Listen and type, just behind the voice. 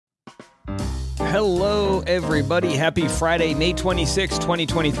Hello, everybody. Happy Friday, May 26,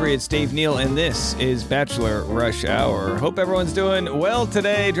 2023. It's Dave Neal, and this is Bachelor Rush Hour. Hope everyone's doing well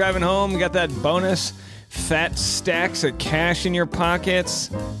today. Driving home, got that bonus fat stacks of cash in your pockets.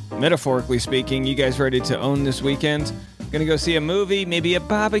 Metaphorically speaking, you guys ready to own this weekend? Gonna go see a movie, maybe a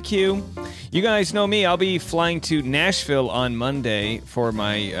barbecue. You guys know me. I'll be flying to Nashville on Monday for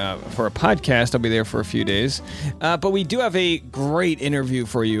my for a podcast. I'll be there for a few days. But we do have a great interview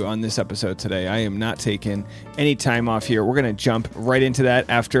for you on this episode today. I am not taking any time off here. We're going to jump right into that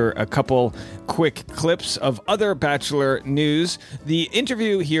after a couple quick clips of other Bachelor news. The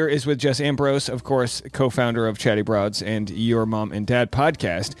interview here is with Jess Ambrose, of course, co-founder of Chatty Broads and Your Mom and Dad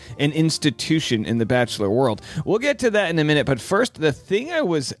podcast, an institution in the Bachelor world. We'll get to that in a minute, but first, the thing I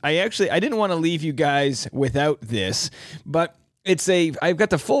didn't want to leave you guys without this, but I've got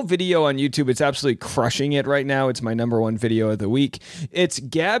the full video on YouTube. It's absolutely crushing it right now. It's my number one video of the week. It's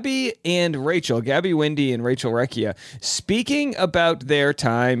Gabby and Rachel, Gabby Wendy and Rachel Recchia, speaking about their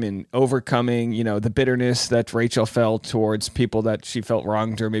time and overcoming, the bitterness that Rachel felt towards people that she felt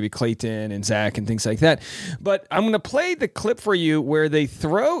wronged her, maybe Clayton and Zach and things like that. But I'm going to play the clip for you where they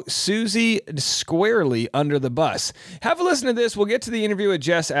throw Susie squarely under the bus. Have a listen to this. We'll get to the interview with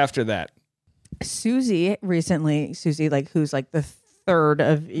Jess after that. Susie, who's like the third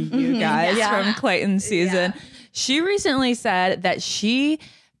of you guys from Clayton's season, she recently said that she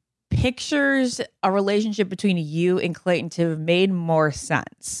pictures a relationship between you and Clayton to have made more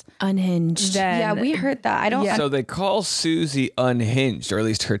sense. Unhinged. Yeah, we heard that. So they call Susie unhinged, or at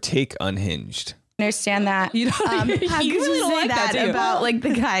least her take unhinged. Understand that. You don't how could you say that about like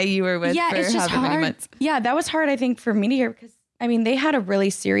the guy you were with for it's just however many hard. months? Yeah, that was hard, I think, for me to hear because they had a really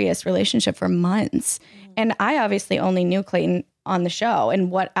serious relationship for months. And I obviously only knew Clayton on the show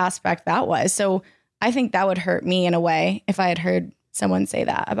and what aspect that was. So I think that would hurt me in a way if I had heard someone say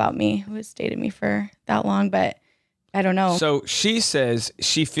that about me who has dated me for that long. But I don't know. So she says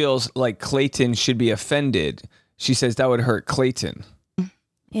she feels like Clayton should be offended. She says that would hurt Clayton.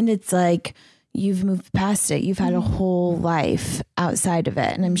 And it's like, you've moved past it. You've had a whole life outside of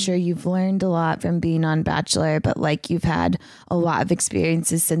it. And I'm sure you've learned a lot from being on Bachelor, but like you've had a lot of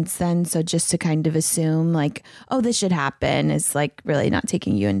experiences since then. So just to kind of assume like, oh, this should happen is like really not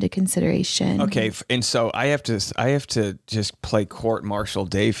taking you into consideration. Okay. And so I have to just play court martial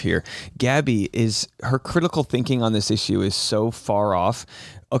Dave here. Gabby, her critical thinking on this issue is so far off.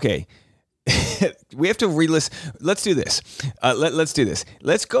 Okay. We have to re-listen. Let's do this. Let's do this.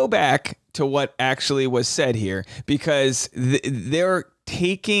 Let's go back to what actually was said here, because they're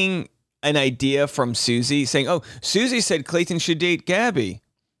taking an idea from Susie saying, oh, Susie said Clayton should date Gabby.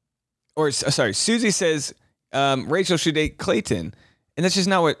 Or sorry, Susie says Rachel should date Clayton. And that's just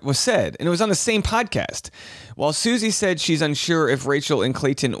not what was said. And it was on the same podcast. While Susie said she's unsure if Rachel and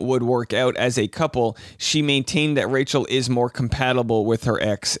Clayton would work out as a couple, she maintained that Rachel is more compatible with her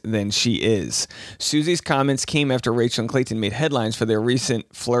ex than she is. Susie's comments came after Rachel and Clayton made headlines for their recent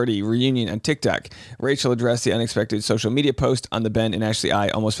flirty reunion on TikTok. Rachel addressed the unexpected social media post on the Ben and Ashley I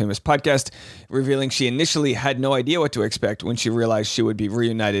Almost Famous podcast, revealing she initially had no idea what to expect when she realized she would be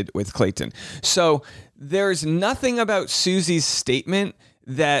reunited with Clayton. So there's nothing about Susie's statement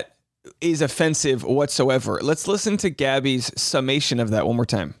that is offensive whatsoever. Let's listen to Gabby's summation of that one more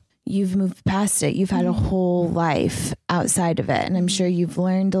time. You've moved past it. You've had a whole life outside of it. And I'm sure you've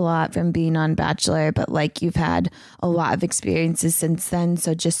learned a lot from being on Bachelor, but like you've had a lot of experiences since then.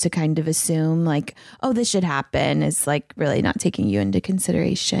 So just to kind of assume like, oh, this should happen is like really not taking you into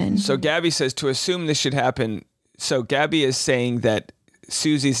consideration. So Gabby says to assume this should happen. So Gabby is saying that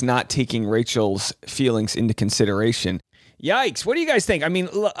Susie's not taking Rachel's feelings into consideration. Yikes. What do you guys think? I mean,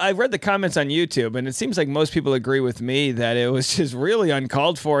 I read the comments on YouTube, and it seems like most people agree with me that it was just really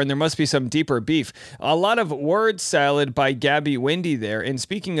uncalled for, and there must be some deeper beef. A lot of word salad by Gabby Wendy there. And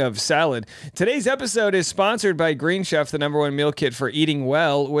speaking of salad, today's episode is sponsored by Green Chef, the #1 meal kit for eating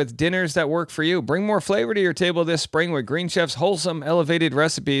well with dinners that work for you. Bring more flavor to your table this spring with Green Chef's wholesome, elevated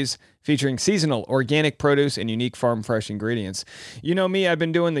recipes featuring seasonal, organic produce and unique farm-fresh ingredients. You know me, I've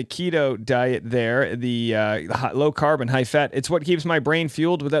been doing the keto diet there, the low carb and high fat. It's what keeps my brain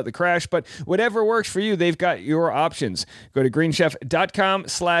fueled without the crash, but whatever works for you, they've got your options. Go to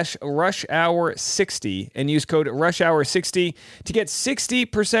greenchef.com/rushhour60 and use code rushhour60 to get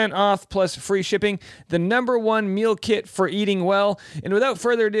 60% off plus free shipping, the #1 meal kit for eating well. And without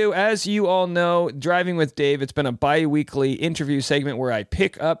further ado, as you all know, Driving with Dave, it's been a bi-weekly interview segment where I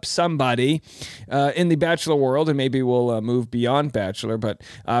pick up somebody in the Bachelor world, and maybe we'll move beyond Bachelor, but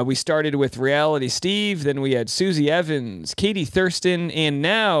we started with Reality Steve, then we had Susie Evans, Katie Thurston, and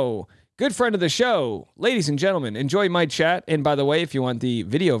now good friend of the show. Ladies and gentlemen, enjoy my chat. And by the way, if you want the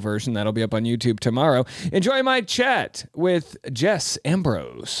video version, that'll be up on YouTube tomorrow. Enjoy my chat with Jess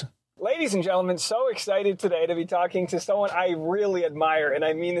Ambrose. Ladies and gentlemen, so excited today to be talking to someone I really admire, and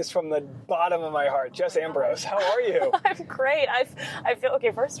I mean this from the bottom of my heart. Jess Ambrose, how are you? I'm great. I feel, okay,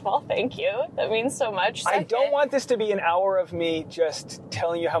 first of all, thank you. That means so much. I don't want this to be an hour of me just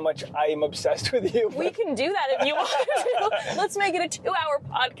telling you how much I am obsessed with you. We can do that if you want to. Let's make it a 2-hour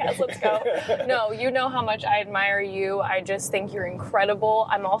podcast. Let's go. No, you know how much I admire you. I just think you're incredible.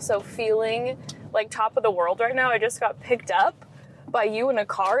 I'm also feeling like top of the world right now. I just got picked up by you in a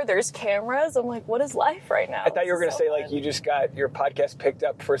car. There's cameras. I'm like, what is life right now? I thought you were going to say like you just got your podcast picked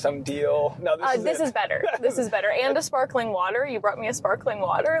up for some deal. No, this is better. This is better. And a sparkling water. You brought me a sparkling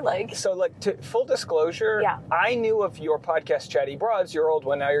water. So to full disclosure, yeah. I knew of your podcast, Chatty Broads, your old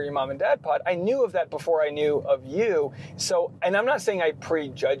one, now you're your mom and dad pod. I knew of that before I knew of you. So, and I'm not saying I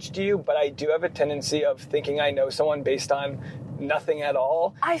prejudged you, but I do have a tendency of thinking I know someone based on nothing at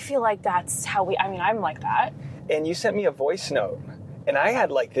all. I feel like that's how I'm like that. And you sent me a voice note. And I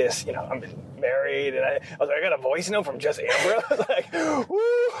had like this, I'm married, and I was like, I got a voice note from Jess Ambrose. Like, woo!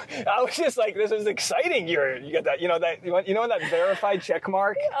 I was just like, this is exciting. You got that, when that verified check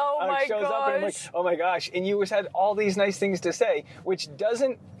mark shows up, and I'm like, oh my gosh! And you had all these nice things to say, which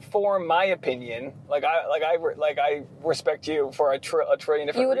doesn't form my opinion. I respect you for a trillion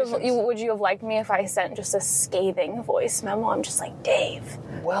different reasons. Would you have liked me if I sent just a scathing voice memo? I'm just like, Dave.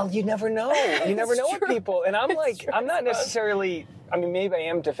 Well, you never know. You never know with people, and I'm not necessarily. I mean, maybe I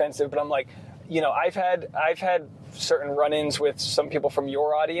am defensive, but I'm like, I've had certain run-ins with some people from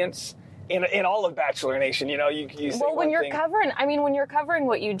your audience in all of Bachelor Nation. You say when you're covering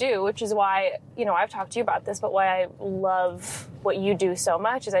what you do, which is why I've talked to you about this, but why I love what you do so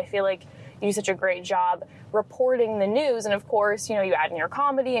much is I feel like you do such a great job reporting the news, and of course, you add in your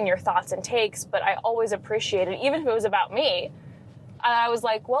comedy and your thoughts and takes. But I always appreciate it, even if it was about me. I was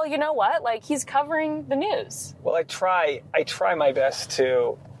like, well, you know what? Like, he's covering the news. Well, I try my best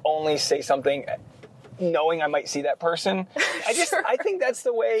to only say something knowing I might see that person. I think that's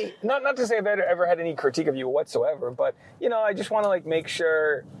the way, not to say I've ever had any critique of you whatsoever, but, I just want to, make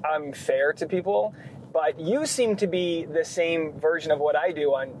sure I'm fair to people. But you seem to be the same version of what I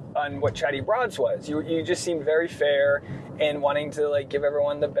do on what Chatty Broads was. You just seem very fair and wanting to give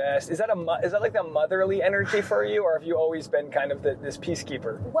everyone the best. Is that like the motherly energy for you, or have you always been kind of this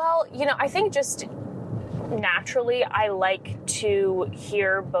peacekeeper? Well, I think just naturally I like to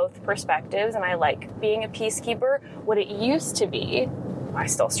hear both perspectives, and I like being a peacekeeper. What it used to be, I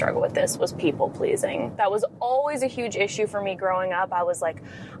still struggle with this, was people pleasing. That was always a huge issue for me growing up. I was like,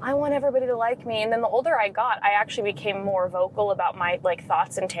 I want everybody to like me. And then the older I got, I actually became more vocal about my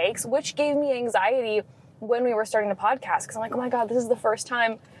thoughts and takes, which gave me anxiety when we were starting the podcast. Cause I'm like, oh my God, this is the first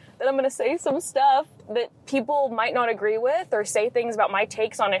time that I'm going to say some stuff that people might not agree with, or say things about my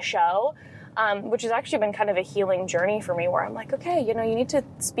takes on a show. Which has actually been kind of a healing journey for me, where I'm like, okay, you need to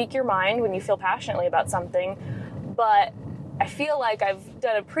speak your mind when you feel passionately about something. But I feel like I've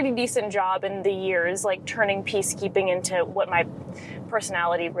done a pretty decent job in the years, turning peacekeeping into what my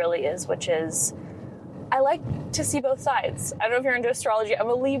personality really is, which is I like to see both sides. I don't know if you're into astrology. I'm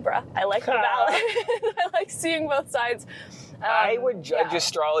a Libra. I like the balance. I like seeing both sides. I would judge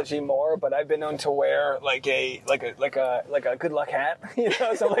astrology more, but I've been known to wear like a good luck hat.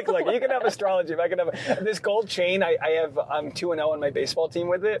 So like you can have astrology. If I can have this gold chain, I'm 2-0 on my baseball team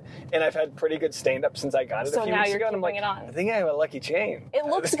with it, and I've had pretty good stand up since I got it a few weeks ago. And I'm like, I think I have a lucky chain. It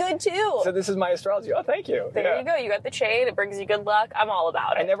looks good too. So this is my astrology. Oh, thank you. There you go. You got the chain. It brings you good luck. I'm all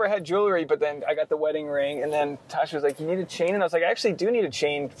about it. I never had jewelry, but then I got the wedding ring, and then Tasha was like, "You need a chain," and I was like, "I actually do need a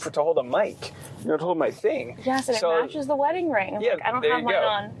chain to hold a mic, to hold my thing." Yes, and it matches the wedding ring. I'm like, I don't have mine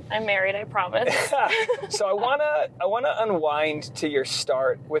on. I'm married, I promise. So I wanna unwind to your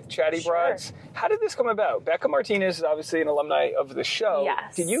start with Chatty Broads. How did this come about? Becca Martinez is obviously an alumni of the show.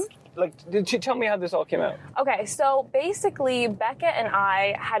 Yes. Did you tell me how this all came out? Okay, so basically Becca and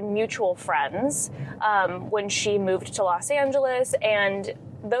I had mutual friends when she moved to Los Angeles, and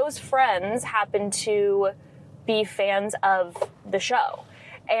those friends happened to be fans of the show.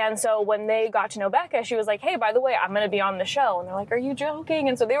 And so when they got to know Becca, she was like, "Hey, by the way, I'm going to be on the show." And they're like, "Are you joking?"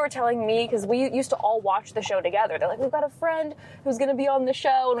 And so they were telling me, because we used to all watch the show together. They're like, "We've got a friend who's going to be on the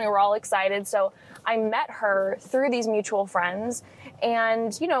show." And we were all excited. So I met her through these mutual friends.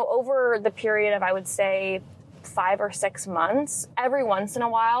 And, over the period of, I would say, 5 or 6 months, every once in a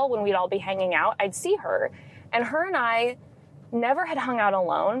while when we'd all be hanging out, I'd see her. And her and I never had hung out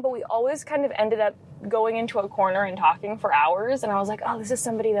alone, but we always kind of ended up going into a corner and talking for hours. And I was like, oh, this is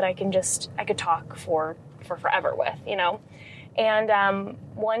somebody that I could talk for forever with, And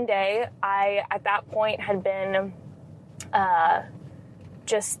one day, I, at that point, had been I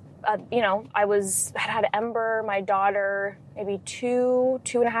had Ember, my daughter, maybe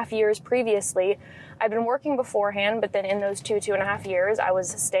 2.5 years previously. I'd been working beforehand, but then in those 2.5 years, I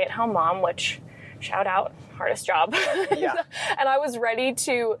was a stay-at-home mom, which, shout out, hardest job. Yeah. And I was ready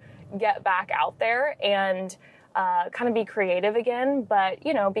to get back out there and kind of be creative again. But,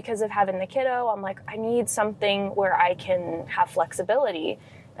 because of having the kiddo, I'm like, I need something where I can have flexibility.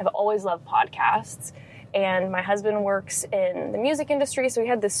 I've always loved podcasts. And my husband works in the music industry, so he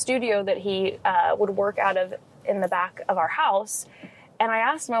had this studio that he would work out of in the back of our house. And I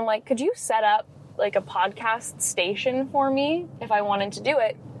asked him, I'm like, could you set up like a podcast station for me if I wanted to do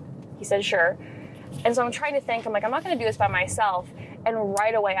it? He said, sure. And so I'm trying to think, I'm like, I'm not going to do this by myself. And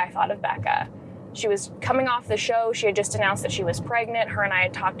right away I thought of Becca. She was coming off the show. She had just announced that she was pregnant. Her and I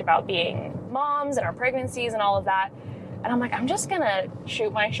had talked about being moms and our pregnancies and all of that. And I'm like, I'm just going to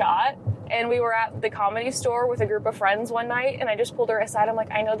shoot my shot. And we were at the Comedy Store with a group of friends one night, and I just pulled her aside. I'm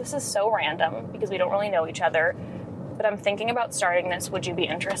like, I know this is so random because we don't really know each other, but I'm thinking about starting this. Would you be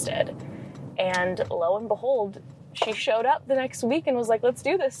interested? And lo and behold, she showed up the next week and was like, let's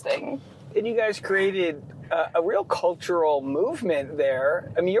do this thing. And you guys created a real cultural movement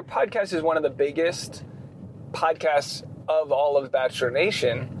there. I mean, your podcast is one of the biggest podcasts of all of Bachelor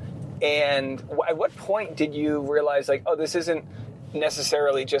Nation. And at what point did you realize, like, oh, this isn't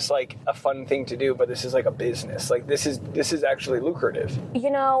necessarily just like a fun thing to do, but this is like a business? Like, this is actually lucrative.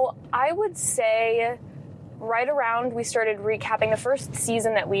 I would say right around we started recapping. The first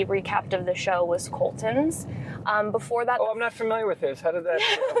season that we recapped of the show was Colton's. Before that, I'm not familiar with this. How did that?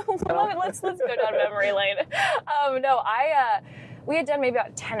 Let's go down memory lane. We had done maybe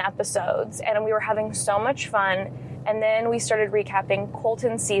about 10 episodes, and we were having so much fun. And then we started recapping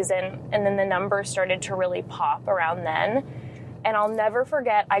Colton's season, and then the numbers started to really pop around then. And I'll never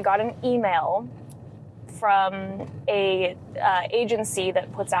forget, I got an email from a agency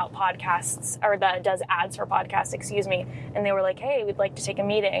that puts out podcasts, or that does ads for podcasts, and they were like, hey, we'd like to take a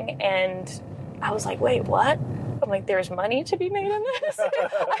meeting. And I was like, wait, what? I'm like, there's money to be made in this?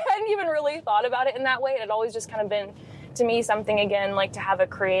 I hadn't even really thought about it in that way. It had always just kind of been, to me, something, again, like to have a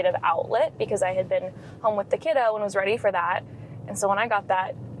creative outlet, because I had been home with the kiddo and was ready for that. And so when I got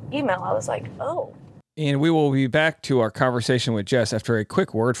that email, I was like, oh. And we will be back to our conversation with Jess after a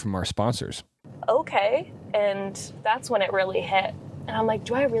quick word from our sponsors. Okay. And that's when it really hit. And I'm like,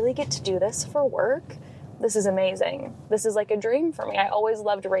 do I really get to do this for work? This is amazing. This is like a dream for me. I always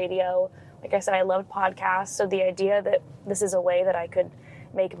loved radio. Like I said, I loved podcasts. So the idea that this is a way that I could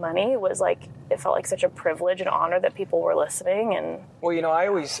make money was like, it felt like such a privilege and honor that people were listening. And well, I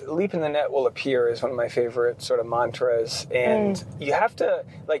always, leap in the net will appear is one of my favorite sort of mantras. And you have to,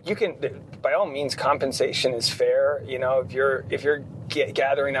 like, you can, by all means, compensation is fair. If you're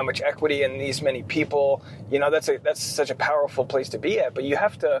gathering that much equity in these many people, that's such a powerful place to be at. But you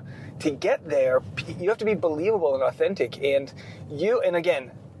have to get there, you have to be believable and authentic. And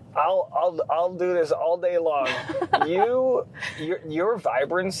again, I'll do this all day long. Your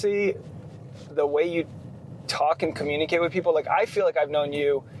vibrancy, the way you talk and communicate with people, like, I feel like I've known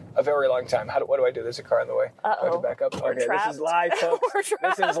you a very long time. What do I do? There's a car in the way. Uh-oh. I have to back up. We're okay, trapped. This is live, folks.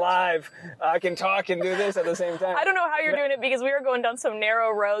 This is live. I can talk and do this at the same time. I don't know how you're doing it, because we were going down some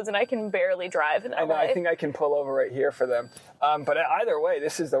narrow roads and I can barely drive in LA. I know. I think I can pull over right here for them. But either way,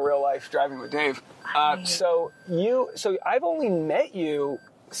 this is the real life driving with Dave. So I've only met you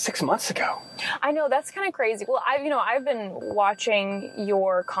 6 months ago. I know, that's kind of crazy. Well, I've been watching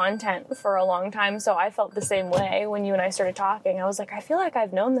your content for a long time, so I felt the same way when you and I started talking. I was like, I feel like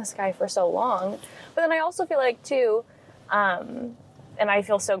I've known this guy for so long. But then I also feel like, too, and I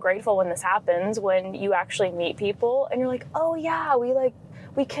feel so grateful when this happens, when you actually meet people and you're like, oh yeah,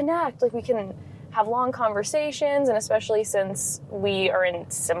 we connect, like we can have long conversations, and especially since we are in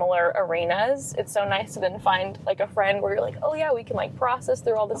similar arenas, it's so nice to then find like a friend where you're like, oh yeah, we can like process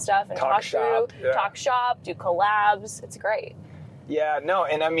through all this stuff and talk shop, do collabs. It's great. Yeah, no,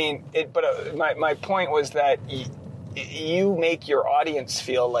 and I mean, my point was that you make your audience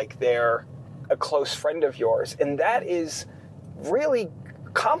feel like they're a close friend of yours, and that is really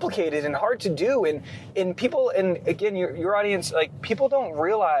complicated and hard to do. And people, and again, your audience, like, people don't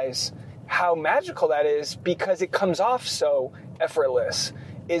realize how magical that is because it comes off so effortless.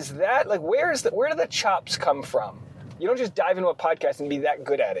 Is that, like, where do the chops come from? You don't just dive into a podcast and be that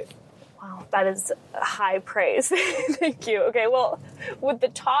good at it. Wow, that is high praise. Thank you. Okay, well, with the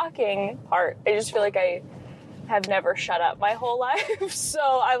talking part, I just feel like I have never shut up my whole life. So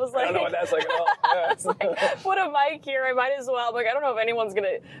I was like, I don't know what that's like at all. Yeah. it's like, put a mic here, I might as well. I'm like, I don't know if anyone's going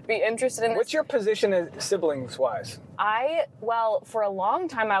to be interested in this. What's your position as siblings-wise? Well, for a long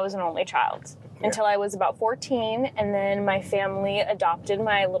time, I was an only child. Until I was about 14, and then my family adopted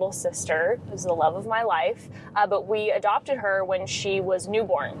my little sister, who was the love of my life, but we adopted her when she was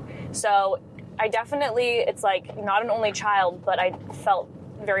newborn. So I definitely, it's like not an only child, but I felt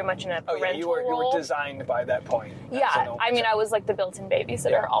very much in a parental role. You were designed by that point. Yeah, I mean, I was like the built-in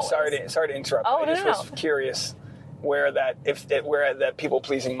babysitter always. Sorry to interrupt. Oh, I just was curious where that people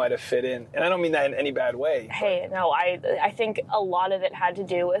pleasing might have fit in, and I don't mean that in any bad way. Hey, no, I think a lot of it had to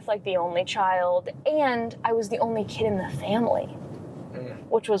do with like the only child, and I was the only kid in the family,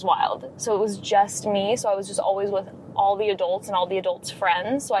 which was wild. So it was just me. So I was just always with all the adults and all the adults'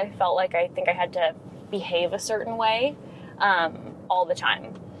 friends. So I felt like I had to behave a certain way all the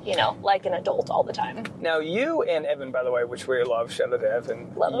time. You know, like an adult all the time. Now, you and Evan, by the way, which we love, shout out to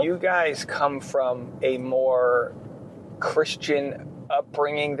Evan, you guys come from a more Christian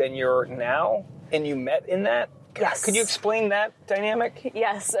upbringing than you're now, and you met in that? Yes. Could you explain that dynamic?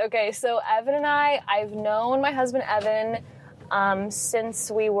 Yes. Okay, so Evan and I've known my husband Evan since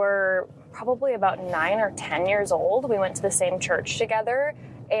we were probably about 9 or 10 years old. We went to the same church together,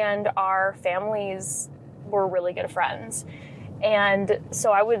 and our families were really good friends. And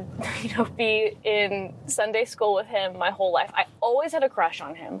so I would, be in Sunday school with him my whole life. I always had a crush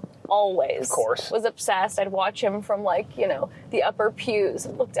on him. Always. Of course. Was obsessed. I'd watch him from the upper pews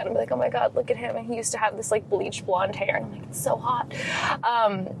and looked at him and be like, oh my God, look at him. And he used to have this bleached blonde hair. And I'm like, it's so hot.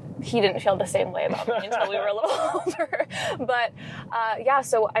 He didn't feel the same way about me until we were a little older. But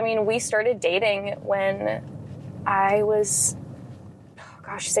so, we started dating when I was,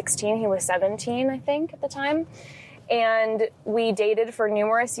 16. He was 17, I think, at the time. And we dated for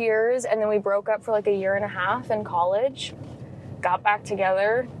numerous years, and then we broke up for a year and a half in college, got back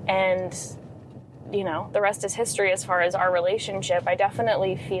together, and, the rest is history as far as our relationship. I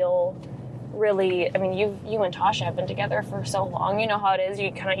definitely feel really, you and Tasha have been together for so long. You know how it is.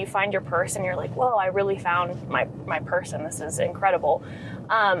 You find your person, you're like, whoa, I really found my person. This is incredible.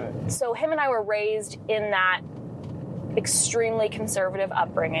 So him and I were raised in that extremely conservative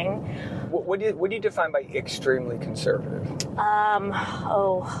upbringing. What do you define by extremely conservative?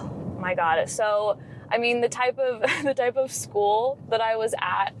 Oh my God. So, the type of school that I was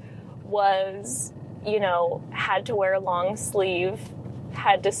at was, had to wear a long sleeve,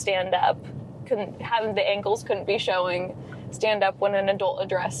 had to stand up, the ankles couldn't be showing, stand up when an adult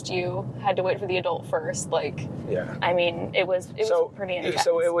addressed you, had to wait for the adult first. It was pretty intense.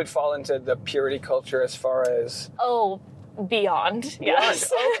 So it would fall into the purity culture as far as... Oh, beyond.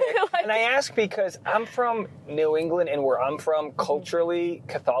 Yes. Okay. And I ask because I'm from New England, and where I'm from, culturally,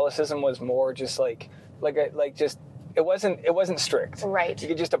 Catholicism was more just it wasn't strict. Right. You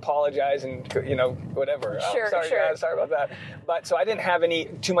could just apologize and whatever. Sure. Sorry about that. But so I didn't have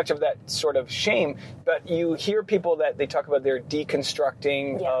too much of that sort of shame. But you hear people that they talk about their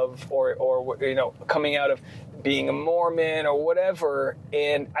deconstructing of or coming out of being a Mormon or whatever,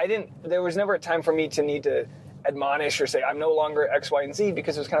 and there was never a time for me to need to admonish or say I'm no longer X, Y, and Z,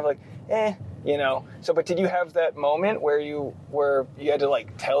 because it was kind of So, but did you have that moment where you had to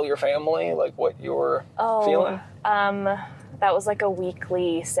tell your family what you were feeling? That was a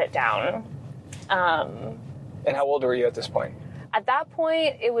weekly sit down. And how old were you at this point? At that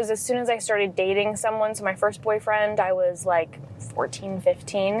point, it was as soon as I started dating someone. So my first boyfriend, I was 14,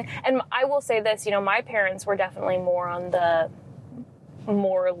 15. And I will say this, my parents were definitely more on the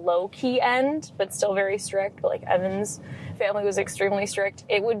more low-key end, but still very strict. Evan's family was extremely strict.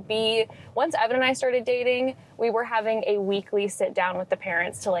 It would be, once Evan and I started dating, we were having a weekly sit down with the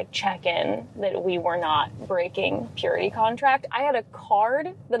parents to check in that we were not breaking purity contract. I had a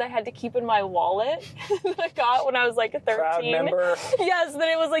card that I had to keep in my wallet that I got when I was 13. Proud member. Yes, that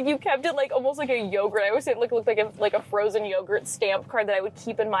it was you kept it almost like a yogurt. I always say it looked like a frozen yogurt stamp card that I would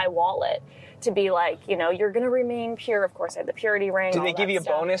keep in my wallet to be you're going to remain pure. Of course, I had the purity ring. Do they give you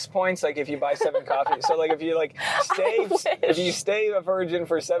bonus points if you buy 7 coffees? So if you stay a virgin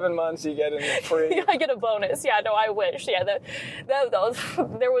for 7 months, you get a free. Yeah, I get a bonus. Yeah, no, I wish. Yeah, that was,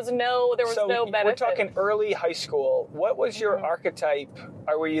 there was no benefit. We're talking early high school. What was your archetype?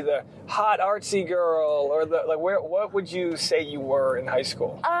 Or were you the hot artsy girl, or what would you say you were in high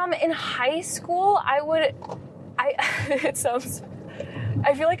school? In high school, it sounds.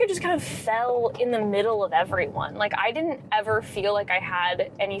 I feel like I just kind of fell in the middle of everyone. I didn't ever feel like I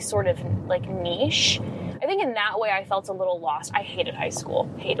had any sort of niche. I think in that way I felt a little lost. I hated high school.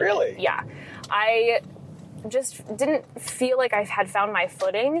 Hated Really? it. Yeah. I just didn't feel like I had found my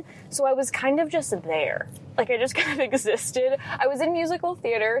footing, so I was kind of just there. like I just kind of existed. I was in musical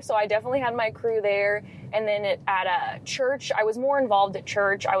theater, so I definitely had my crew there. And then at a church, I was more involved at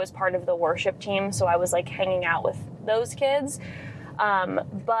church. I was part of the worship team, so I was like hanging out with those kids.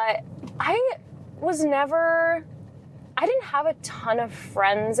 But I didn't have a ton of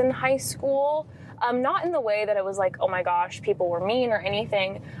friends in high school. Not in the way that it was like, oh my gosh, people were mean or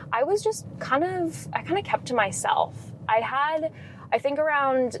anything. I was just I kind of kept to myself. I think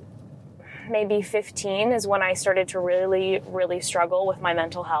around maybe 15 is when I started to really, really struggle with my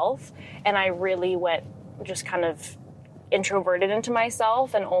mental health. And I really went just kind of introverted into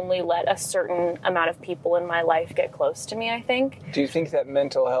myself and only let a certain amount of people in my life get close to me, I think. Do you think that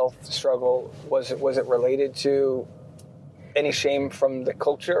mental health struggle, was it related to any shame from the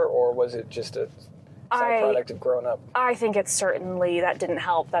culture, or was it just a side product of growing up? I think it's certainly, that didn't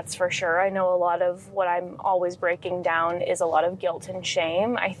help, that's for sure. I know a lot of what I'm always breaking down is a lot of guilt and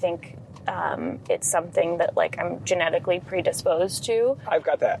shame. I think it's something that like I'm genetically predisposed to. I've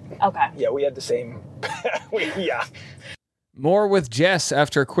got that. Okay. Yeah, we had the same. Yeah. More with Jess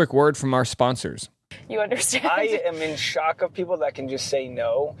after a quick word from our sponsors. You understand? I am in shock of people that can just say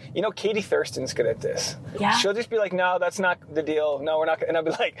no. You know, Katie Thurston's good at this. Yeah. She'll just be like, no, that's not the deal. No, we're not. And I'll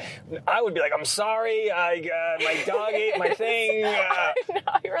be like, I would be like, I'm sorry. My dog ate my thing. I know,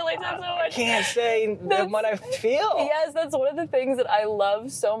 I relate to that so much. I can't say what I feel. Yes, that's one of the things that I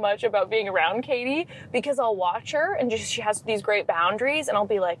love so much about being around Katie, because I'll watch her and she has these great boundaries, and I'll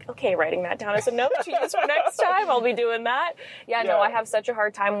be like, okay, writing that down as a note to use for next time. I'll be doing that. Yeah, no, I have such a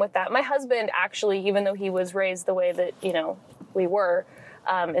hard time with that. My husband actually, even though he was raised the way that, you know, we were,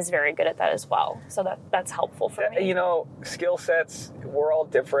 is very good at that as well. So that's helpful for me. You know, skill sets, we're all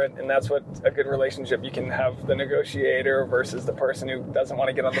different, and that's what a good relationship, you can have the negotiator versus the person who doesn't want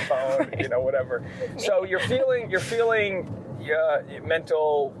to get on the phone, right. You know, whatever. So you're feeling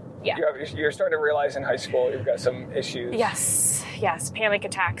mental. Yeah. You're starting to realize in high school you've got some issues. Yes, panic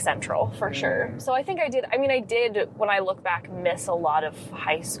attack central, for sure. So I think I did, when I look back, miss a lot of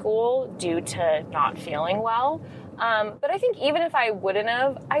high school due to not feeling well. But I think even if I wouldn't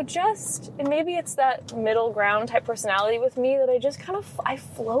have, and maybe it's that middle ground type personality with me that I just I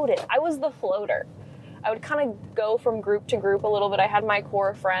floated. I was the floater. I would kind of go from group to group a little bit. I had my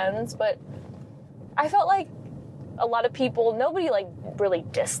core friends, but I felt like a lot of people, nobody like really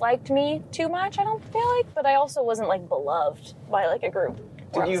disliked me too much, I don't feel like, but I also wasn't like beloved by like a group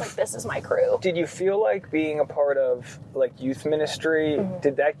where I was like, this is my crew. Did you feel like being a part of like youth ministry,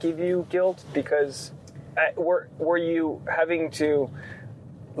 did that give you guilt? Because were you having to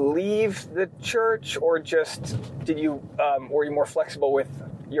leave the church, or just were you more flexible with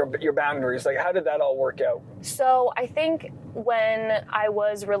your boundaries? Like, how did that all work out? So I think when I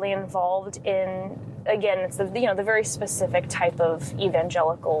was really involved in, again, it's the very specific type of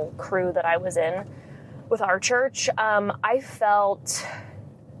evangelical crew that I was in with our church, I felt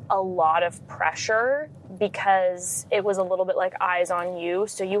a lot of pressure because it was a little bit like eyes on you,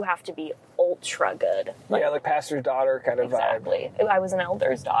 so you have to be ultra good. Like pastor's daughter kind of exactly. Vibe. I was an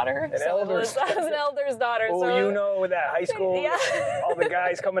elder's daughter. I was an elder's daughter. Oh, so, you know, with that high school, all the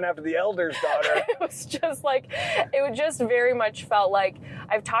guys coming after the elder's daughter. It just very much felt like,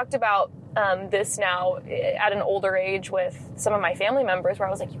 I've talked about this now at an older age with some of my family members, where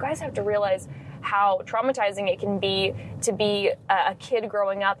I was like, you guys have to realize how traumatizing it can be to be a kid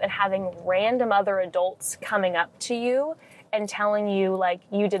growing up and having random other adults coming up to you and telling you, like,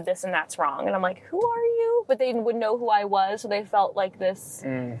 you did this and that's wrong. And I'm like, who are you? But they would know who I was, so they felt like this,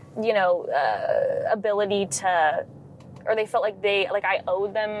 ability to, or they felt like I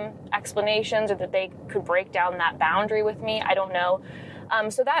owed them explanations, or that they could break down that boundary with me. I don't know.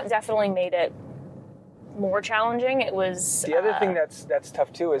 So that definitely made it more challenging. It was the other thing that's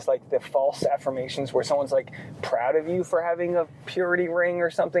tough too is like the false affirmations, where someone's like proud of you for having a purity ring or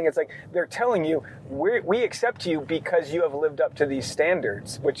something. It's like they're telling you, we accept you because you have lived up to these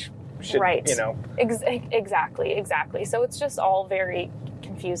standards, which should, right. Exactly. So it's just all very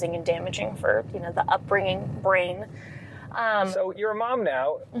confusing and damaging for the upbringing brain. So you're a mom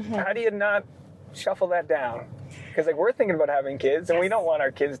now. How do you not shuffle that down? Because like we're thinking about having kids, and we don't want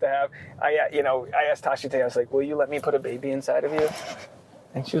our kids to have. I asked Tasha today. I was like, "Will you let me put a baby inside of you?"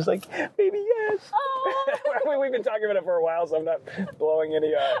 And she was like, "Baby, yes." We've been talking about it for a while, so I'm not blowing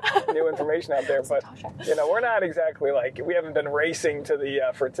any new information out there. But we're not exactly like, we haven't been racing to the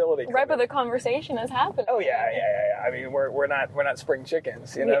fertility clinic. Right, but the conversation has happened. Oh yeah. I mean, we're not spring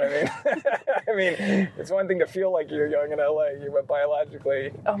chickens. You know what I mean? I mean, it's one thing to feel like you're young in LA, but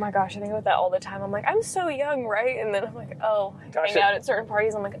biologically. Oh my gosh, I think about that all the time. I'm like, I'm so young, right? And then I'm like, hang out at certain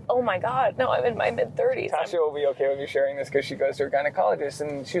parties. I'm like, oh my god, no, I'm in my mid-30s. Tasha will be okay with me sharing this because she goes to her gynecologist.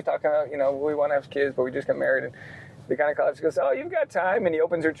 and she was talking about, we want to have kids, but we just got married. And the gynecologist goes, "Oh, you've got time." And he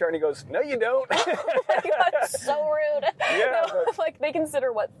opens her chart and he goes, "No, you don't." That's so rude. Yeah. No, like they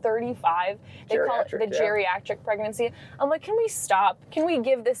consider 35? They call it the geriatric pregnancy. I'm like, can we stop? Can we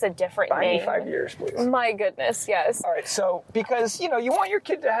give this a different name? 5 years, please. My goodness, yes. All right, so because, you want your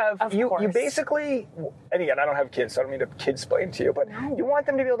kid to have, you basically, and again, I don't have kids, so I don't mean to kid-splain to you, but you want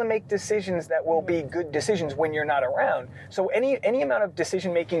them to be able to make decisions that will be good decisions when you're not around. So any amount of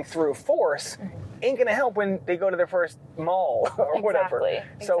decision-making through force ain't going to help when they go to their first mall or whatever.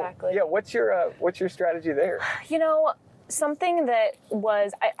 So, yeah, what's your strategy there? Something that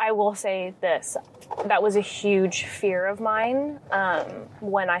was, I will say this, that was a huge fear of mine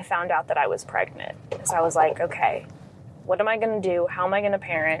when I found out that I was pregnant. So I was like, okay, what am I going to do? How am I going to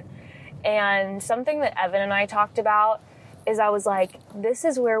parent? And something that Evan and I talked about is I was like, this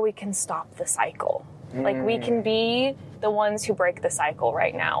is where we can stop the cycle. Like, we can be the ones who break the cycle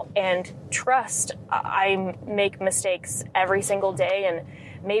right now. And trust, I make mistakes every single day, and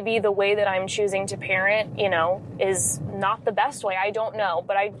maybe the way that I'm choosing to parent, is not the best way. I don't know.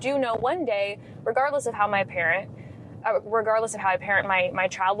 But I do know one day, regardless of how I parent, my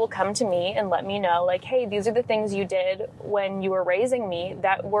child will come to me and let me know, like, hey, these are the things you did when you were raising me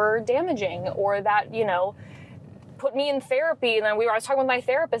that were damaging, or that, put me in therapy. And then I was talking with my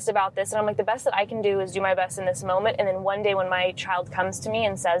therapist about this, and I'm like, the best that I can do is do my best in this moment. And then one day when my child comes to me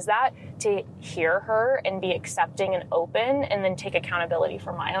and says that, to hear her and be accepting and open, and then take accountability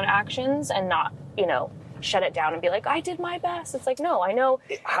for my own actions and not, shut it down and be like, I did my best. It's like, no, I know.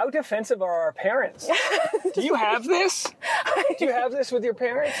 How defensive are our parents? Do you have this? Do you have this with your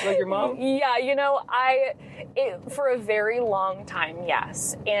parents, like your mom? Yeah, for a very long time,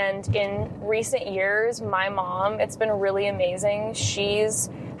 yes. And in recent years, my mom, it's been really amazing. She's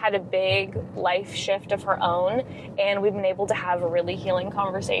had a big life shift of her own, and we've been able to have really healing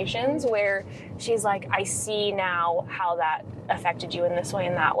conversations where she's like, I see now how that affected you in this way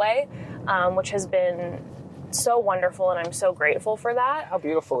and that way, which has been so wonderful, and I'm so grateful for that. How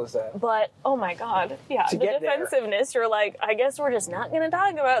beautiful is that? But, oh my God, yeah, the defensiveness, you're like, I guess we're just not going to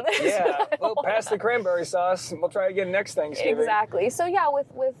talk about this. Yeah, well, pass the cranberry sauce, and we'll try again next Thanksgiving. Exactly. So yeah,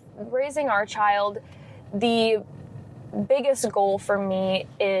 with raising our child, the biggest goal for me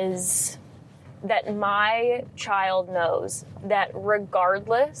is that my child knows that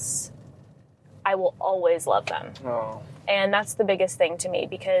regardless, I will always love them. Oh. And that's the biggest thing to me,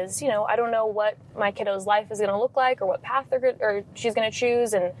 because, I don't know what my kiddo's life is going to look like or what path she's going to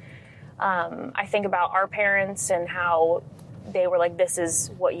choose. And I think about our parents and how they were like, this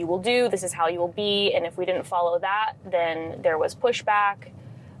is what you will do, this is how you will be. And if we didn't follow that, then there was pushback.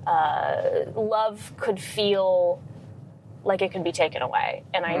 Love could feel like it could be taken away.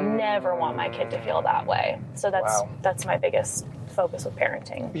 And I never want my kid to feel that way. So that's my biggest focus with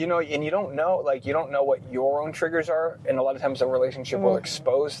parenting. And you don't know what your own triggers are. And a lot of times a relationship will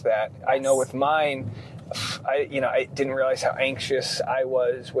expose that. Yes. I know with mine, I didn't realize how anxious I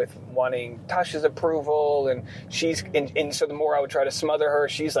was with wanting Tasha's approval, and and so the more I would try to smother her,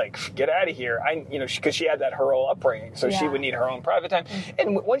 she's like, get out of here. Because she had that her whole upbringing. So she would need her own private time.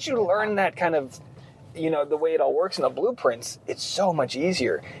 And once you learn that kind of, the way it all works in the blueprints, it's so much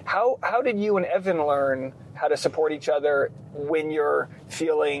easier. How did you and Evan learn how to support each other when you're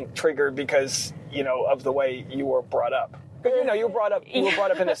feeling triggered because, of the way you were brought up? Because, you were brought up in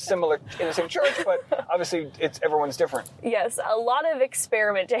the same church, but obviously everyone's different. Yes, a lot of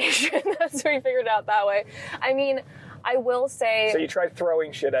experimentation. That's what we figured out that way. I mean, I will say... So you tried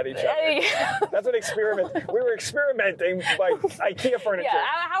throwing shit at each other. That's what we were experimenting by IKEA furniture. Yeah,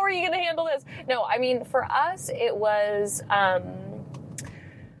 how are you going to handle this? No, I mean, for us, it was...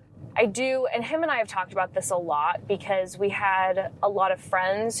 and him and I have talked about this a lot, because we had a lot of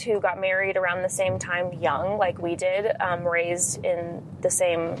friends who got married around the same time young, like we did, raised in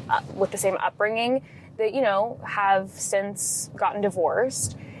with the same upbringing, that, have since gotten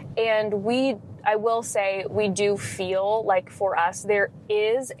divorced. And I will say, we do feel like for us, there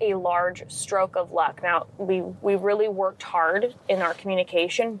is a large stroke of luck. Now, we really worked hard in our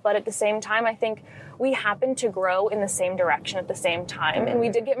communication, but at the same time, I think we happened to grow in the same direction at the same time. And we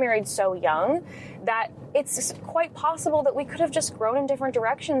did get married so young that it's quite possible that we could have just grown in different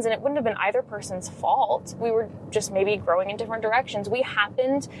directions, and it wouldn't have been either person's fault. We were just maybe growing in different directions. We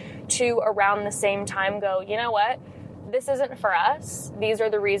happened to, around the same time, go, you know what? This isn't for us. These are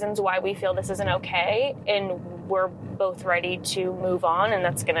the reasons why we feel this isn't okay, and we're both ready to move on, and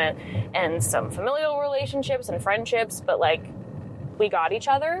that's gonna end some familial relationships and friendships, but we got each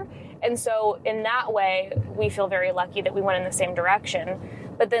other. And so in that way, we feel very lucky that we went in the same direction.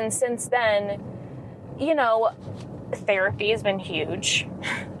 But then since then, therapy has been huge.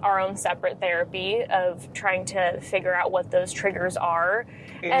 Our own separate therapy of trying to figure out what those triggers are.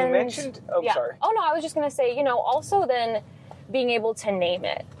 And you mentioned, sorry. Oh no, I was just going to say, also then being able to name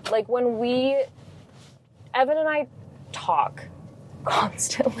it. Like when Evan and I talk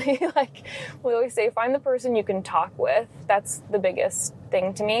constantly, like we always say, find the person you can talk with. That's the biggest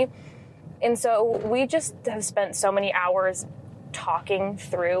thing to me. And so we just have spent so many hours talking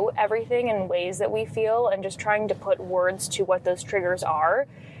through everything in ways that we feel and just trying to put words to what those triggers are.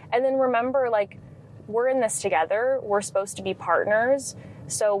 And then remember, like, we're in this together. We're supposed to be partners.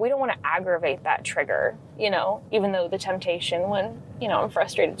 So we don't want to aggravate that trigger, even though the temptation when, I'm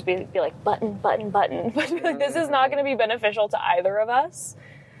frustrated to be like, button. But like, this is not going to be beneficial to either of us.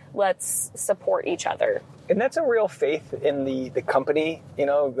 Let's support each other. And that's a real faith in the company,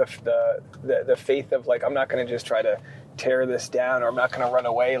 the faith of like, I'm not going to just try to tear this down, or I'm not going to run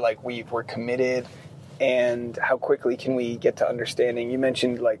away. Like we're committed. And how quickly can we get to understanding? You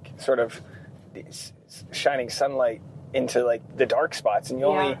mentioned like sort of shining sunlight into like the dark spots, and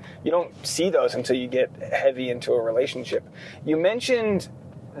you don't see those until you get heavy into a relationship. You mentioned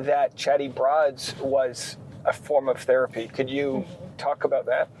that Chatty Broads was a form of therapy. Could you talk about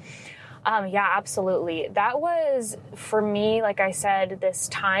that? Yeah, absolutely. That was, for me, like I said, this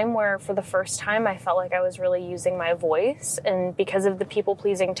time where for the first time I felt like I was really using my voice. And because of the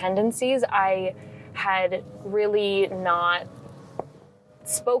people-pleasing tendencies, I had really not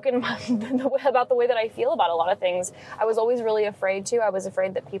spoken about the way that I feel about a lot of things. I was always really afraid to. I was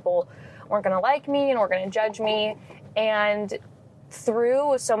afraid that people weren't going to like me and were going to judge me. And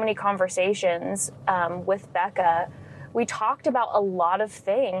through so many conversations with Becca, we talked about a lot of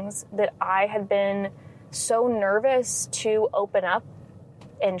things that I had been so nervous to open up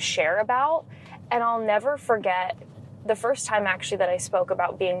and share about. And I'll never forget the first time actually that I spoke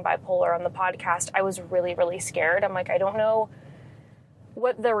about being bipolar on the podcast. I was really, really scared. I'm like, I don't know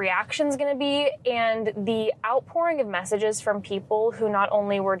what the reaction's going to be. And the outpouring of messages from people who not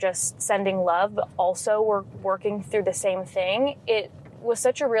only were just sending love, but also were working through the same thing. It was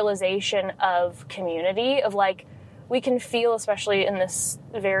such a realization of community, of like, we can feel, especially in this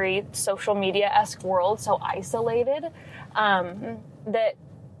very social media-esque world, so isolated, that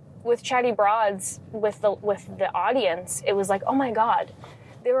with Chatty Broads, with the audience, it was like, oh my God,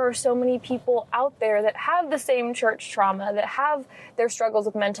 there are so many people out there that have the same church trauma, that have their struggles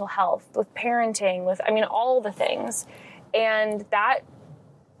with mental health, with parenting, all the things. And that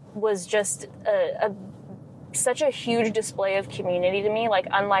was just such a huge display of community to me, like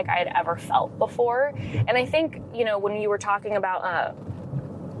unlike I had ever felt before. And I think, when you were talking about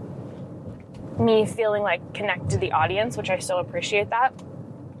me feeling like connected to the audience, which I so appreciate that,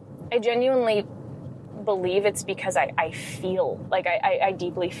 I genuinely believe it's because I feel like I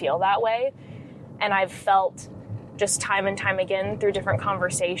deeply feel that way. And I've felt just time and time again through different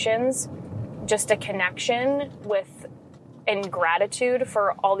conversations, just a connection with and gratitude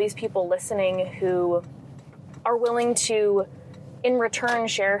for all these people listening who are willing to, in return,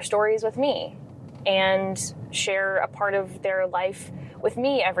 share stories with me and share a part of their life with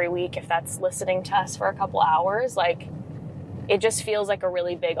me every week. If that's listening to us for a couple hours, like, it just feels like a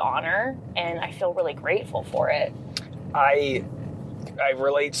really big honor, and I feel really grateful for it. I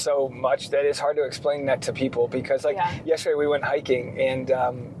relate so much that it's hard to explain that to people, because yesterday we went hiking and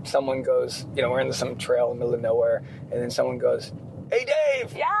someone goes, we're in some trail in the middle of nowhere, and then someone goes, "Hey,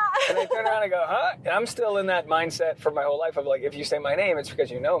 Dave!" Yeah. And I turn around and go, "Huh?" And I'm still in that mindset for my whole life of like, if you say my name, it's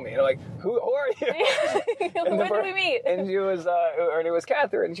because you know me. And I'm like, who are you? When did we meet? And she was, her name was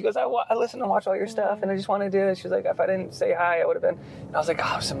Catherine. And she goes, I listen and watch all your stuff, and I just wanted to. She's like, if I didn't say hi, I would have been. And I was like,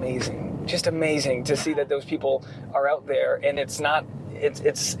 oh, it's amazing. Just amazing to see that those people are out there. And it's not,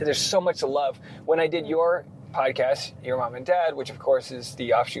 there's so much love. When I did your podcast, Your Mom and Dad, which of course is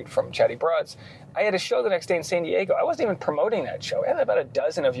the offshoot from Chatty Broads, I had a show the next day in San Diego. I wasn't even promoting that show. I had about a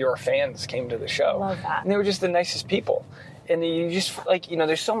dozen of your fans came to the show. Love that. And they were just the nicest people. And you just,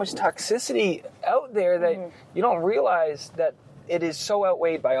 there's so much toxicity out there that you don't realize that it is so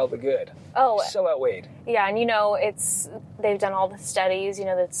outweighed by all the good. Oh. So outweighed. Yeah, and they've done all the studies,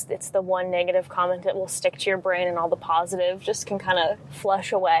 it's the one negative comment that will stick to your brain, and all the positive just can kind of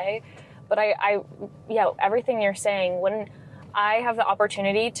flush away. But everything you're saying, when I have the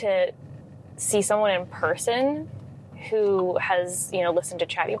opportunity to see someone in person who has, listened to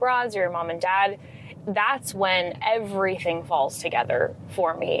Chatty Broads or Your Mom and Dad, that's when everything falls together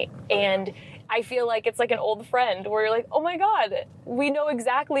for me. And I feel like it's like an old friend where you're like, oh my God, we know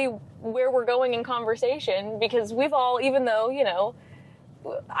exactly where we're going in conversation, because we've all, even though,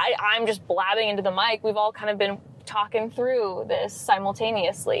 I'm just blabbing into the mic, we've all kind of been talking through this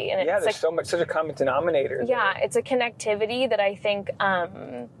simultaneously. And Yeah, it's there's such a common denominator. Yeah, it's a connectivity that I think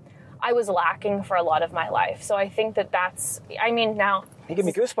I was lacking for a lot of my life. So I think that's, I mean, now... You give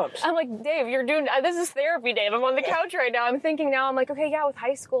me goosebumps. I'm like, Dave, you're doing, this is therapy, Dave. I'm on the couch right now. I'm thinking now, I'm like, okay, yeah, with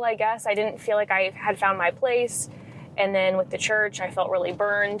high school, I guess, I didn't feel like I had found my place. And then with the church, I felt really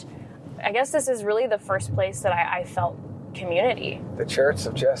burned. I guess this is really the first place that I felt community. The Church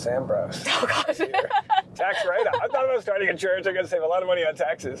of Jess Ambrose. Oh, God. Tax write-off. I thought about starting a church. I'm going to save a lot of money on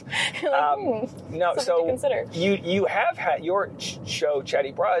taxes. No, so you have had, your show,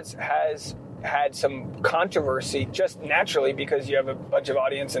 Chatty Broads, has had some controversy just naturally because you have a bunch of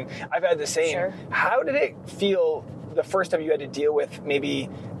audience, and I've had the same. Sure. How did it feel the first time you had to deal with maybe,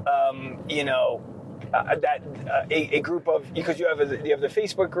 a group of, because you have the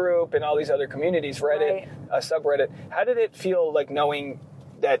Facebook group and all these other communities, Reddit, subreddit. How did it feel like knowing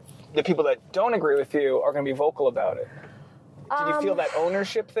that the people that don't agree with you are going to be vocal about it? Did you feel that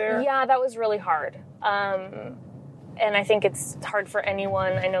ownership there? Yeah, that was really hard. And I think it's hard for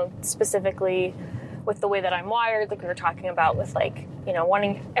anyone. I know specifically with the way that I'm wired, like we were talking about with like,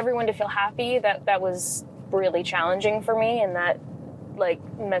 wanting everyone to feel happy, that was really challenging for me, and that like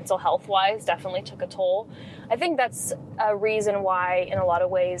mental health wise definitely took a toll. I think that's a reason why in a lot of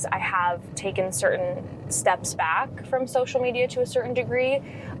ways I have taken certain steps back from social media to a certain degree.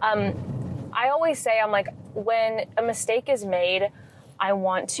 I always say, I'm like, when a mistake is made, I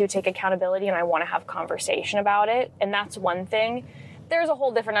want to take accountability and I want to have conversation about it. And that's one thing. There's a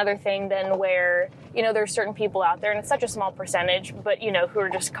whole different other thing than where, there's certain people out there, and it's such a small percentage, but, who are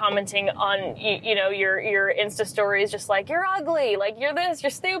just commenting on, your Insta stories, just like, you're ugly, like, you're this, you're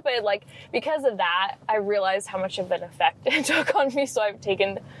stupid. Like, because of that, I realized how much of an effect it took on me. So I've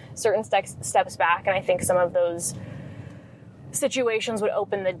taken certain steps back. And I think some of those situations would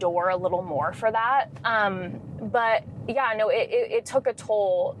open the door a little more for that. But yeah, no, it took a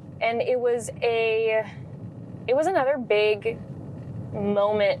toll, and it was another big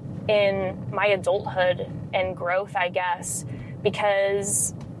moment in my adulthood and growth, I guess,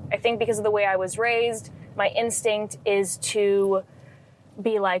 because I think because of the way I was raised, my instinct is to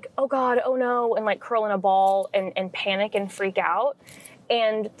be like, oh God, oh no, and like curl in a ball and panic and freak out.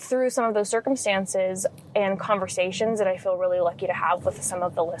 And through some of those circumstances and conversations that I feel really lucky to have with some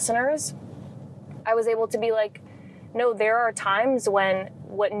of the listeners, I was able to be like, no, there are times when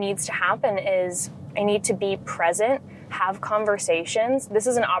what needs to happen is I need to be present, have conversations. This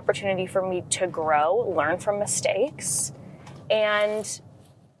is an opportunity for me to grow, learn from mistakes, and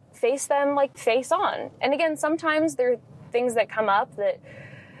face them like face on. And again, sometimes there are things that come up that,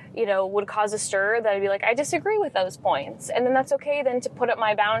 would cause a stir that I'd be like, I disagree with those points. And then that's okay then to put up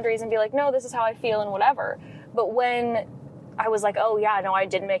my boundaries and be like, no, this is how I feel and whatever. But when I was like, oh yeah, no, I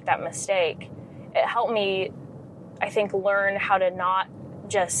did make that mistake, it helped me, I think, learn how to not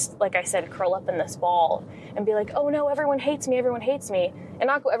just, like I said, curl up in this ball and be like, oh no, everyone hates me. And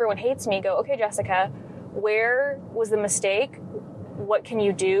not go, everyone hates me. Go, okay, Jessica, where was the mistake? What can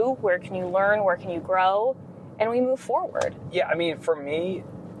you do? Where can you learn? Where can you grow? And we move forward. Yeah, I mean, for me,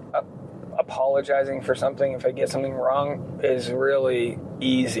 apologizing for something if I get something wrong is really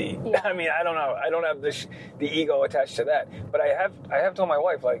easy. Yeah. I mean, I don't know. I don't have the ego attached to that. But I have told my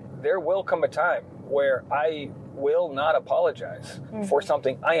wife, like, there will come a time where I will not apologize for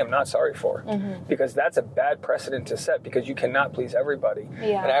something I am not sorry for, because that's a bad precedent to set, because you cannot please everybody.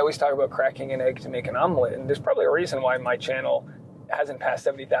 Yeah. And I always talk about cracking an egg to make an omelet, and there's probably a reason why my channel hasn't passed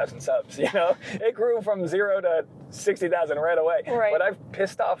 70,000 subs. It grew from 0 to 60,000 right away. Right. But I've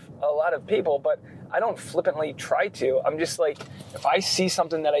pissed off a lot of people, but I don't flippantly try to. I'm just like, if I see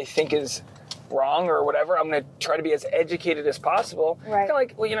something that I think is wrong or whatever, I'm going to try to be as educated as possible. Right. Kind of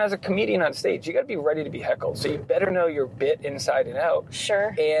like, well, as a comedian on stage, you got to be ready to be heckled. So you better know your bit inside and out.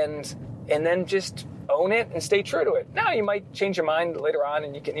 Sure. And then just own it and stay true to it. Now, you might change your mind later on,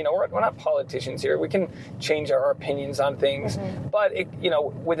 and you can, we're not politicians here. We can change our opinions on things. But,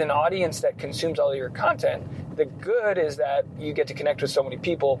 with an audience that consumes all of your content, the good is that you get to connect with so many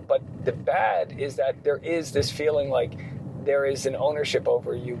people. But the bad is that there is this feeling like there is an ownership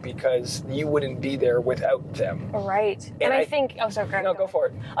over you because you wouldn't be there without them. Right. And I think, oh, sorry, no, go for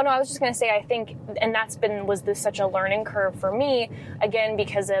it. Oh, no, I was just going to say, I think, and was this such a learning curve for me, again,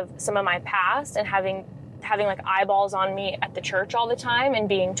 because of some of my past and having like eyeballs on me at the church all the time and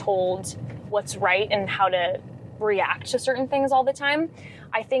being told what's right and how to react to certain things all the time.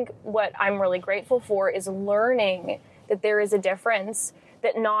 I think what I'm really grateful for is learning that there is a difference,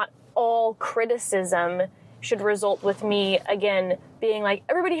 that not all criticism should result with me, again, being like,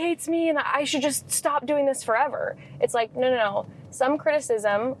 everybody hates me and I should just stop doing this forever. It's like, no. Some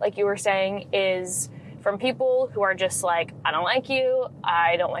criticism, like you were saying, is from people who are just like, I don't like you,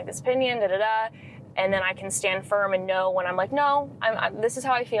 I don't like this opinion, da-da-da. And then I can stand firm and know when I'm like, no, this is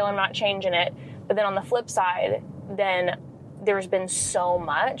how I feel, I'm not changing it. But then on the flip side, then there's been so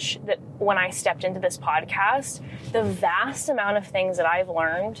much that when I stepped into this podcast, the vast amount of things that I've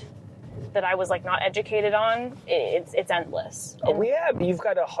learned that I was like not educated on, it's endless. Oh, you've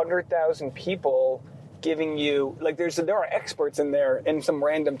got 100,000 people giving you, like, there are experts in there in some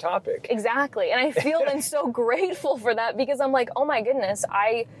random topic. Exactly. And I feel then so grateful for that, because I'm like, oh my goodness,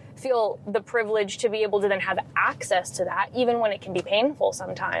 I feel the privilege to be able to then have access to that, even when it can be painful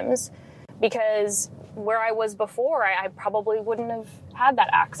sometimes, because where I was before, I probably wouldn't have had that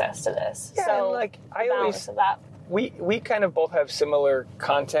access to this. Yeah, so like, of that. We kind of both have similar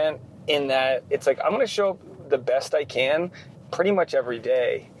content in that it's like, I'm going to show up the best I can pretty much every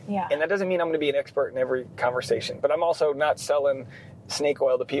day. Yeah. And that doesn't mean I'm going to be an expert in every conversation, but I'm also not selling snake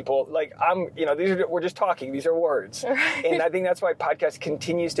oil to people. Like, we're just talking. These are words. Right. And I think that's why podcast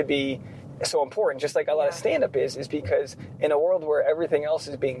continues to be so important, just like a lot of stand-up is because in a world where everything else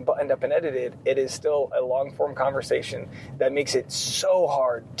is being buttoned up and edited, it is still a long-form conversation that makes it so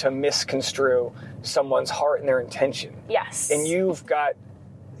hard to misconstrue someone's heart and their intention. Yes. And you've got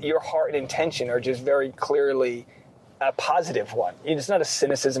your heart and intention are just very clearly a positive one. It's not a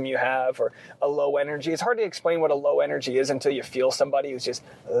cynicism you have or a low energy. It's hard to explain what a low energy is until you feel somebody who's just,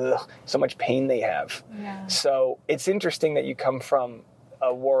 so much pain they have. Yeah. So it's interesting that you come from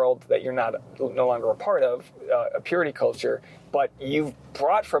a world that you're no longer a part of, a purity culture, but you've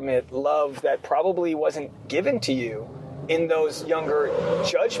brought from it love that probably wasn't given to you in those younger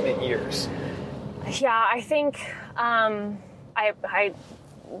judgment years. Yeah, I think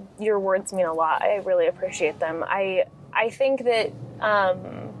your words mean a lot. I really appreciate them. I think that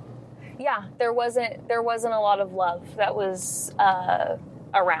there wasn't a lot of love that was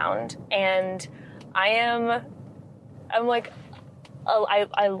around, and I'm like, oh,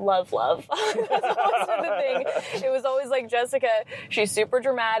 I love love. That's always been the thing. It was always like, Jessica, she's super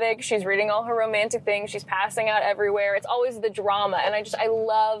dramatic. She's reading all her romantic things. She's passing out everywhere. It's always the drama. And I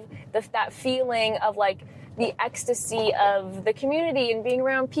love that feeling of like the ecstasy of the community and being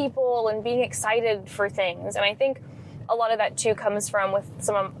around people and being excited for things. And I think a lot of that too comes from with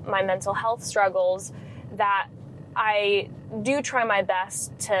some of my mental health struggles, that I do try my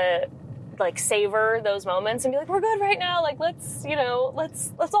best to like savor those moments and be like, we're good right now. Like, let's all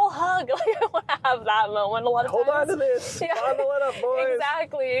hug. Like, I want to have that moment a lot of Hold times. on to this. Yeah. Bottle it up, boys.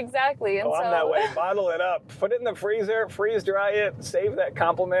 Exactly. And I'm that way. Bottle it up. Put it in the freezer. Freeze dry it. Save that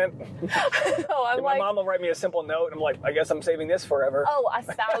compliment. My mom will write me a simple note, and I'm like, I guess I'm saving this forever. Oh,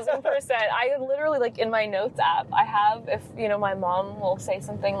 1,000%. I literally, like, in my notes app, I have, if, my mom will say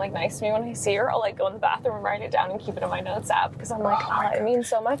something, like, nice to me when I see her, I'll, like, go in the bathroom and write it down and keep it in my notes app, because I'm like, it means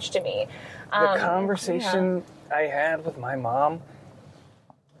so much to me. The conversation I had with my mom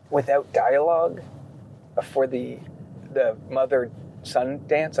without dialogue for the mother-son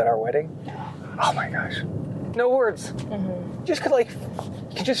dance at our wedding. Oh my gosh. No words. Mm-hmm. You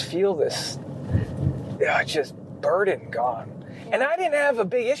could just feel this just burden gone. And I didn't have a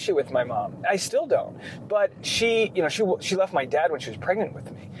big issue with my mom. I still don't. But she left my dad when she was pregnant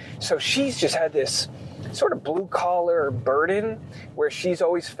with me. So she's just had this sort of blue-collar burden where she's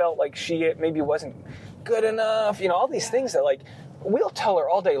always felt like she maybe wasn't good enough. All these things that, like, we'll tell her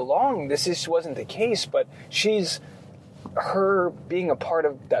all day long this just wasn't the case, but her being a part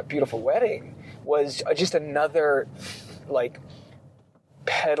of that beautiful wedding was just another, like,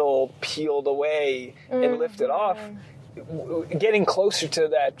 petal peeled away and lifted off, getting closer to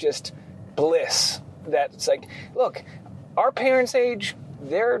that just bliss. That's like, look, our parents' age,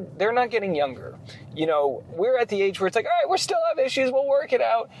 they're not getting younger. We're at the age where it's like, all right, we still have issues, we'll work it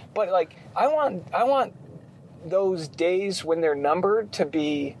out. But like, I want those days when they're numbered to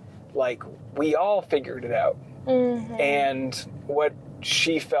be like, we all figured it out. Mm-hmm. And what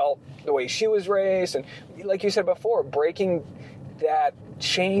she felt, the way she was raised, and like you said before, breaking that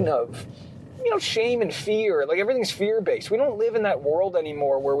chain of shame and fear. Like, everything's fear-based. We don't live in that world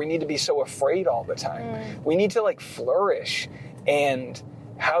anymore where we need to be so afraid all the time. We need to, like, flourish. And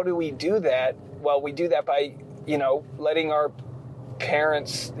how do we do that? Well, we do that by, letting our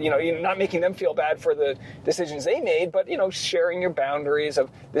parents, not making them feel bad for the decisions they made, but, sharing your boundaries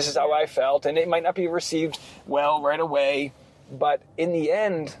of, this is how I felt. And it might not be received well right away. But in the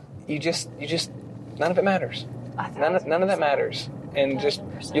end, you just none of it matters. None of that matters. And 100%. Just,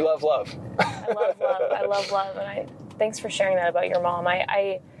 you love love. I love love. And thanks for sharing that about your mom.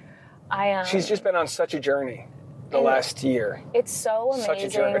 She's just been on such a journey the last year. It's so amazing. Such a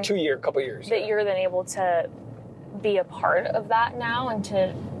journey, or couple years. That you're then able to be a part of that now and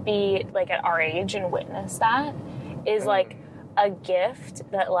to be like at our age and witness that is like a gift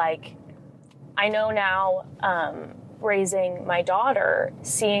that like I know now, raising my daughter,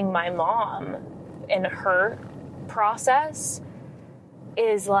 seeing my mom in her process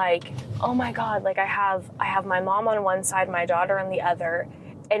is like, oh my God, like I have my mom on one side, my daughter on the other,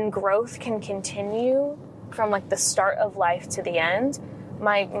 and growth can continue from like the start of life to the end.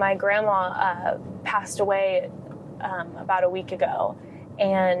 My grandma passed away about a week ago,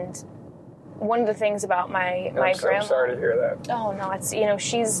 and one of the things about my grandma. I'm sorry to hear that. Oh no, it's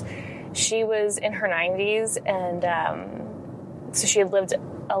she was in her 90s, and so she had lived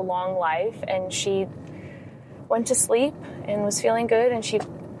a long life, and she went to sleep and was feeling good, and she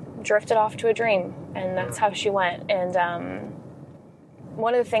drifted off to a dream, and that's how she went. And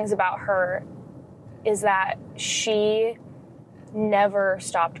one of the things about her is that she never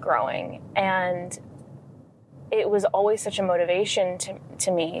stopped growing, and it was always such a motivation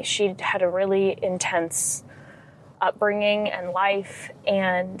to me. She had a really intense upbringing and life,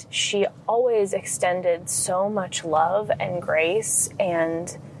 and she always extended so much love and grace,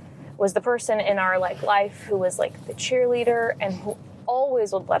 and was the person in our like life who was like the cheerleader and who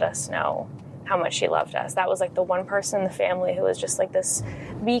always would let us know how much she loved us. That was like the one person in the family who was just like this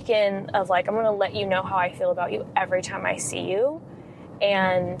beacon of like, I'm going to let you know how I feel about you every time I see you.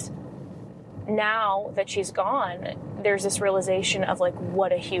 And now that she's gone, there's this realization of like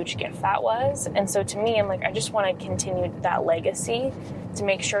what a huge gift that was. And so to me, I'm like, I just want to continue that legacy to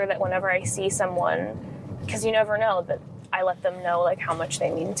make sure that whenever I see someone, because you never know, that I let them know like how much they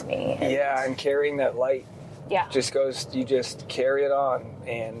mean to me. And carrying that light just goes, you just carry it on.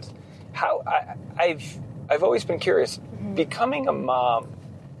 And how I've always been curious, becoming a mom,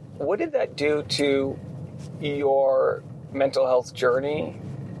 what did that do to your mental health journey?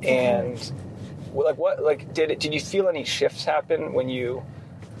 And did you feel any shifts happen when you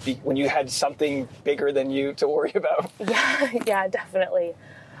had something bigger than you to worry about? Yeah, definitely.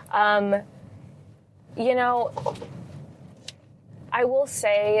 I will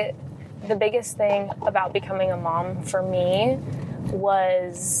say the biggest thing about becoming a mom for me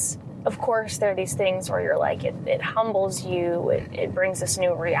was, of course, there are these things where you're like, it humbles you, it brings this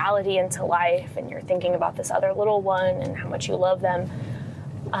new reality into life, and you're thinking about this other little one and how much you love them.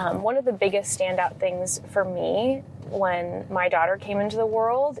 One of the biggest standout things for me when my daughter came into the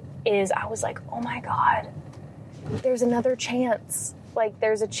world is I was like, oh my God, there's another chance. Like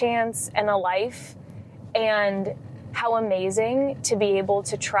there's a chance and a life, and how amazing to be able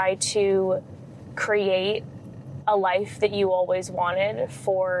to try to create a life that you always wanted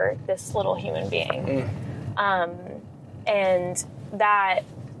for this little human being. And that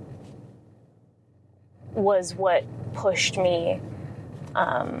was what pushed me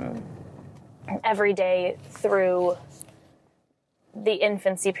every day through the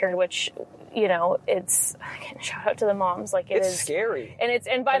infancy period, which, it's, again, shout out to the moms. Like it's scary.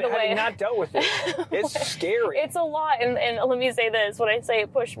 And by the way, having not dealt with it, it's scary. It's a lot. And let me say this, when I say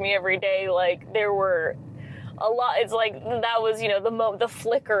it pushed me every day, like there were a lot. It's like, that was, the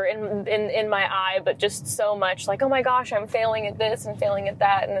flicker in my eye, but just so much like, oh my gosh, I'm failing at this and failing at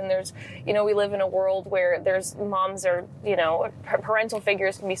that. And then there's, we live in a world where there's moms are, parental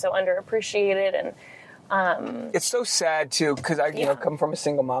figures can be so underappreciated. And, it's so sad too, because I come from a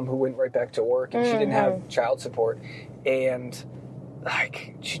single mom who went right back to work, and she didn't have child support, and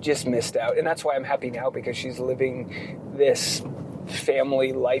like she just missed out. And that's why I'm happy now, because she's living this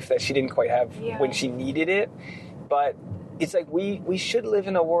family life that she didn't quite have when she needed it. But it's like we should live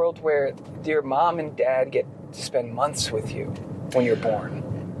in a world where your mom and dad get to spend months with you when you're born.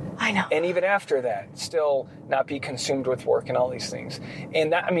 I know. And even after that, still not be consumed with work and all these things.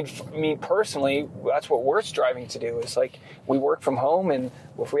 And that, for me personally, that's what we're striving to do, is like, we work from home, and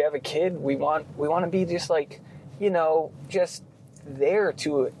if we have a kid, we want to be just like, just there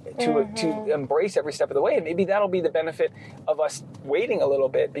to embrace every step of the way. And maybe that'll be the benefit of us waiting a little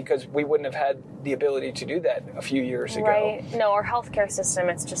bit, because we wouldn't have had the ability to do that a few years ago. Right. No, our healthcare system,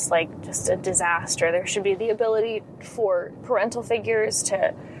 it's just a disaster. There should be the ability for parental figures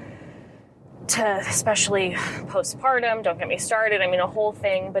to especially postpartum, don't get me started, a whole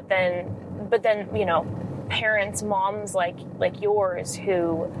thing, but then parents, moms like yours,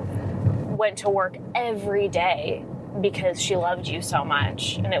 who went to work every day because she loved you so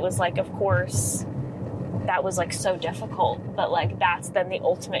much. And it was like, of course, that was like so difficult, but like that's then the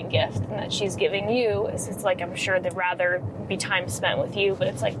ultimate gift that she's giving you. It's like, I'm sure they'd rather be time spent with you, but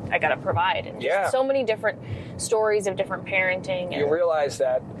it's like, I gotta provide. And just so many different stories of different parenting. You realize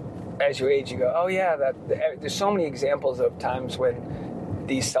that as you age, you go, oh yeah, there's so many examples of times when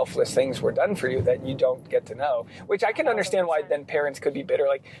these selfless things were done for you that you don't get to know, which I can understand why then parents could be bitter.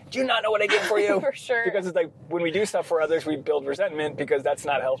 Like, do you not know what I did for you? For sure. Because it's like when we do stuff for others, we build resentment because that's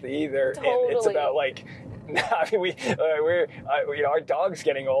not healthy either. Totally. And it's about like, I mean, our dog's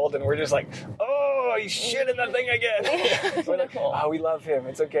getting old, and we're just like, oh, he's shitting that thing again. We're like, oh, we love him.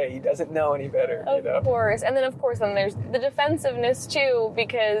 It's okay. He doesn't know any better. Of course. And then, of course, then there's the defensiveness, too,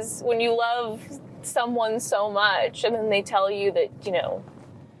 because when you love someone so much, and then they tell you that,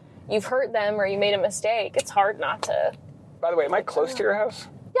 you've hurt them or you made a mistake, it's hard not to. By the way, am I close to your house?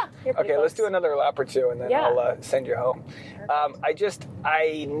 Yeah, you're pretty close. Let's do another lap or two, and then I'll send you home.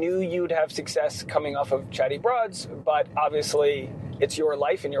 I knew you'd have success coming off of Chatty Broads, but obviously it's your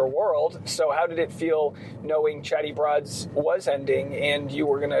life and your world. So how did it feel knowing Chatty Broads was ending and you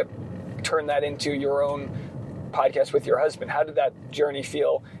were going to turn that into your own podcast with your husband? How did that journey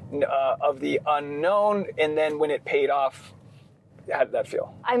feel of the unknown, and then when it paid off? How did that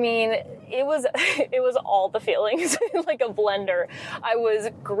feel? I mean, it was all the feelings, like a blender. I was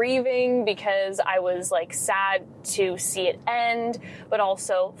grieving because I was like sad to see it end, but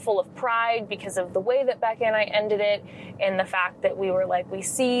also full of pride because of the way that Becca and I ended it, and the fact that we were like, we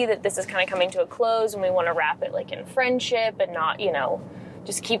see that this is kind of coming to a close and we want to wrap it like in friendship and not,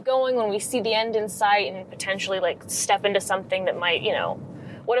 just keep going when we see the end in sight and potentially like step into something that might,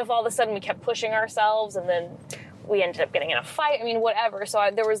 what if all of a sudden we kept pushing ourselves and then we ended up getting in a fight. I mean, whatever. So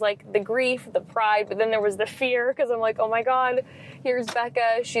there was like the grief, the pride, but then there was the fear because I'm like, oh my God, here's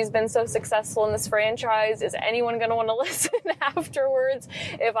Becca. She's been so successful in this franchise. Is anyone going to want to listen afterwards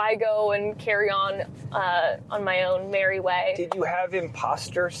if I go and carry on my own merry way? Did you have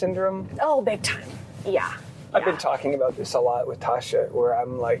imposter syndrome? Oh, big time. Yeah. I've been talking about this a lot with Tasha, where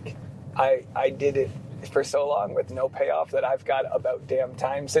I'm like, I did it for so long with no payoff that I've got about damn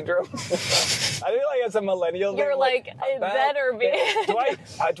time syndrome. I feel like as a millennial, you're like, it better be.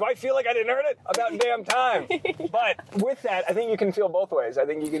 Do I feel like I didn't earn it? About damn time. But with that, I think you can feel both ways. I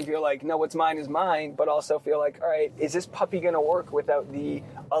think you can feel like, no, what's mine is mine, but also feel like, all right, is this puppy going to work without the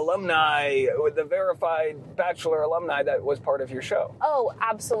alumni, with the verified Bachelor alumni that was part of your show? Oh,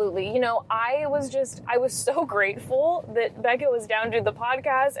 absolutely. I was so grateful that Becca was down to do the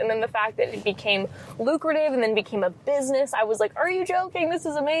podcast, and then the fact that it became lucrative and then became a business. I was like, are you joking? This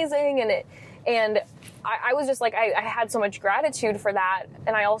is amazing. And I was just like, I had so much gratitude for that.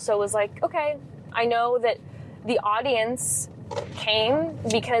 And I also was like, okay, I know that the audience came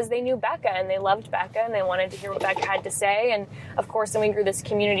because they knew Becca and they loved Becca and they wanted to hear what Becca had to say. And of course, then we grew this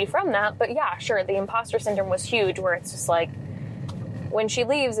community from that. But yeah, sure, the imposter syndrome was huge, where it's just like, when she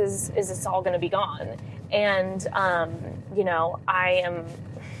leaves, is this all going to be gone? And, I am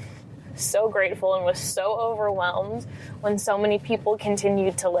so grateful and was so overwhelmed when so many people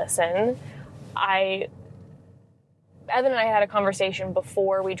continued to listen. Evan and I had a conversation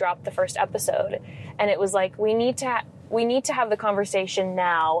before we dropped the first episode, and it was like, we need to have the conversation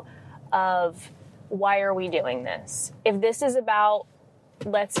now of, why are we doing this? If this is about,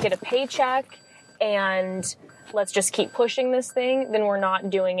 let's get a paycheck and let's just keep pushing this thing, then we're not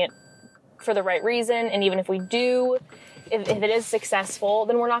doing it for the right reason. And even if we do, if it is successful,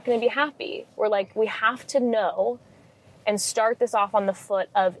 then we're not going to be happy. We're like, we have to know and start this off on the foot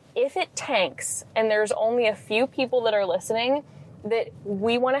of, if it tanks and there's only a few people that are listening, that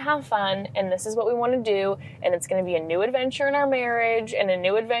we want to have fun and this is what we want to do, and it's going to be a new adventure in our marriage and a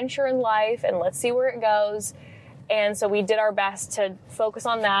new adventure in life, and let's see where it goes. And so we did our best to focus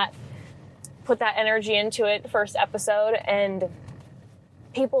on that, put that energy into it first episode, and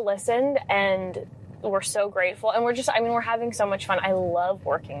people listened and we're so grateful. And we're having so much fun. I love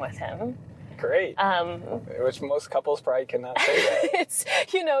working with him. Great. Which most couples probably cannot say that. It's,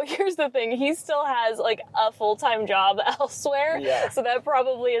 here's the thing. He still has like a full-time job elsewhere. Yeah. So that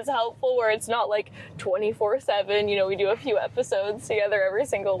probably is helpful, where it's not like 24/7. We do a few episodes together every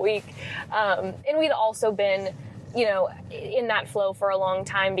single week. And we'd also been, in that flow for a long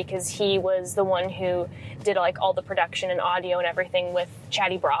time because he was the one who did like all the production and audio and everything with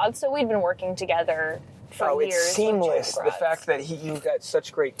Chatty Broad. So we'd been working together for years. It's seamless. The fact that you've got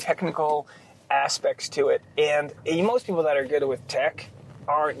such great technical aspects to it, and most people that are good with tech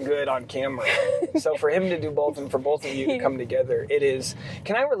aren't good on camera. So for him to do both, and for both of you to come together, it is.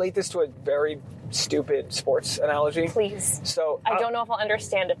 Can I relate this to a very stupid sports analogy? Please. So I don't know if I'll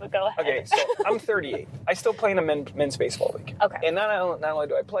understand it, but go ahead. Okay, so I'm 38. I still play in a men's baseball league. Okay. And not only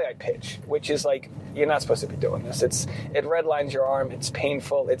do I play, I pitch, which is like, you're not supposed to be doing this. It redlines your arm. It's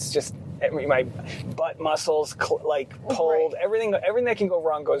painful. It's just my butt muscles pulled. Everything that can go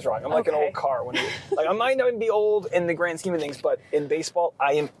wrong goes wrong. I'm like an old car. I might not be old in the grand scheme of things, but in baseball,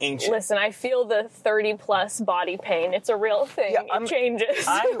 I am ancient. Listen, I feel the 30+ body pain. It's a real thing. Yeah, it changes.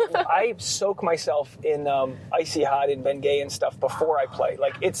 I soak myself in icy hot and Bengay and stuff before I play.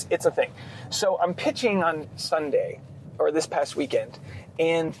 Like it's a thing. So I'm pitching on Sunday or this past weekend,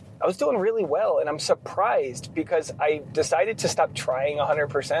 and I was doing really well, and I'm surprised because I decided to stop trying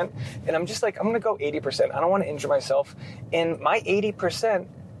 100%, and I'm just like, I'm going to go 80%. I don't want to injure myself, and my 80%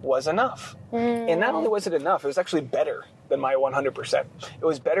 was enough. And not only was it enough, it was actually better than my 100%. It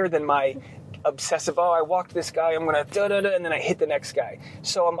was better than my obsessive, I walked this guy, I'm going to da-da-da, and then I hit the next guy.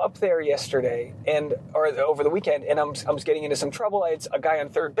 So I'm up there yesterday, or over the weekend, and I was getting into some trouble. I had a guy on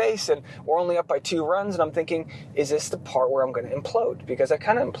third base, and we're only up by 2 runs, and I'm thinking, is this the part where I'm going to implode? Because I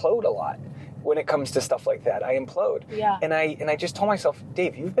kind of implode a lot when it comes to stuff like that. I implode. Yeah. And I just told myself,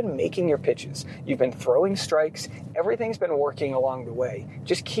 Dave, you've been making your pitches. You've been throwing strikes. Everything's been working along the way.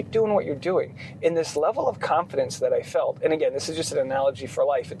 Just keep doing what you're doing. And this level of confidence that I felt, and again, this is just an analogy for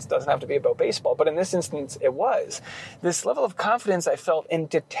life. It doesn't have to be about baseball, but in this instance, it was. This level of confidence I felt in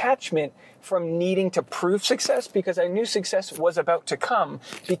detachment from needing to prove success, because I knew success was about to come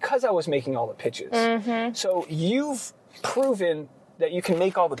because I was making all the pitches. Mm-hmm. So you've proven that you can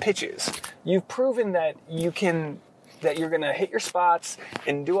make all the pitches. You've proven that you're going to hit your spots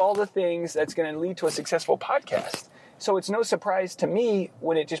and do all the things that's going to lead to a successful podcast. So it's no surprise to me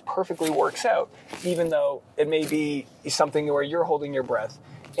when it just perfectly works out, even though it may be something where you're holding your breath.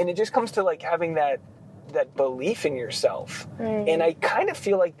 And it just comes to like having that belief in yourself. And I kind of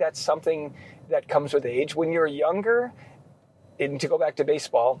feel like that's something that comes with age. When you're younger, and to go back to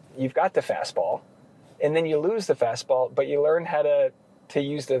baseball, you've got the fastball, and then you lose the fastball, but you learn how to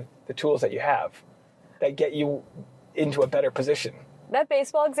use the tools that you have that get you into a better position. That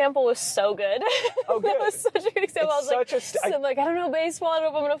baseball example was so good. Oh, good. That was such a good example. I'm like, I don't know baseball. I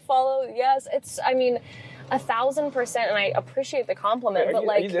don't know if I'm going to follow. Yes, 1,000%, and I appreciate the compliment. Wait,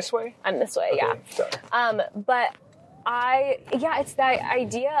 are you this way? I'm this way, okay, yeah. Sorry. But it's that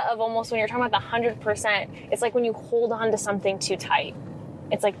idea of almost when you're talking about the 100%, it's like when you hold on to something too tight.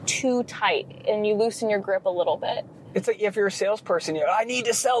 It's like too tight, and you loosen your grip a little bit. It's like if you're a salesperson, I need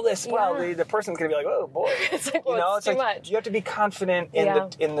to sell this. Yeah. Well, the person's going to be like, oh boy. It's like, it's too much. You have to be confident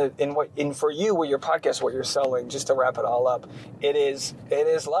in for you with your podcast, what you're selling. Just to wrap it all up, it is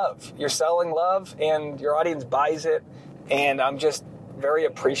love. You're selling love, and your audience buys it. And I'm just very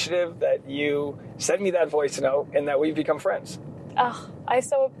appreciative that you sent me that voice note and that we've become friends. Oh,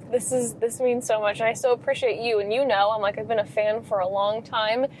 this means so much, and I so appreciate you. And I've been a fan for a long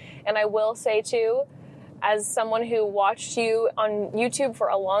time, and I will say too, as someone who watched you on YouTube for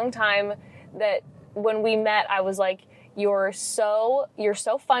a long time, that when we met, I was like, you're so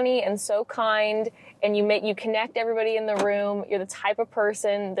funny and so kind, and you connect everybody in the room. You're the type of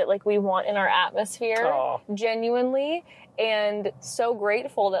person that like we want in our atmosphere. Aww. Genuinely, and so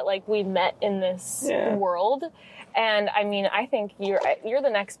grateful that like we met in this world. And I think you're the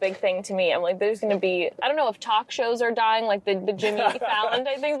next big thing to me. I'm like, there's going to be, I don't know if talk shows are dying, like the Jimmy Fallon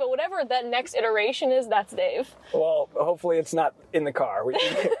type things, but whatever that next iteration is, that's Dave. Well, hopefully it's not in the car.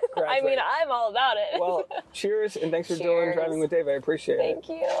 I'm all about it. Well, cheers, and thanks for doing Driving with Dave. I appreciate it. Thank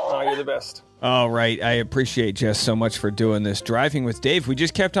you. Oh, you're the best. All right. I appreciate Jess so much for doing this. Driving with Dave. We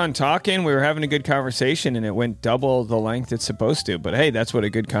just kept on talking. We were having a good conversation, and it went double the length it's supposed to. But hey, that's what a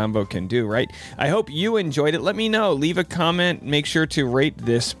good combo can do, right? I hope you enjoyed it. Let me know. Leave a comment. Make sure to rate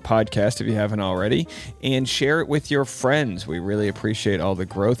this podcast if you haven't already, and share it with your friends. We really appreciate all the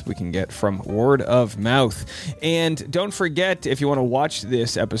growth we can get from word of mouth. And don't forget, if you want to watch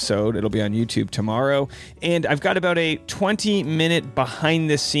this episode, it'll be on YouTube tomorrow. And I've got about a 20-minute behind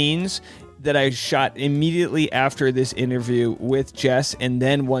the scenes that I shot immediately after this interview with Jess, and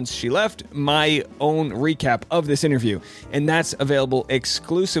then once she left, my own recap of this interview. And that's available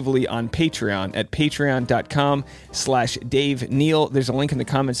exclusively on Patreon at patreon.com/Dave Neal. There's a link in the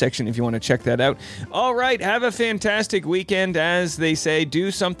comment section if you want to check that out. All right, have a fantastic weekend. As they say, do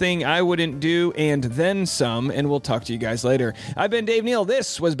something I wouldn't do and then some, and we'll talk to you guys later. I've been Dave Neal.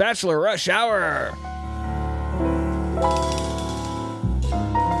 This was Bachelor Rush Hour.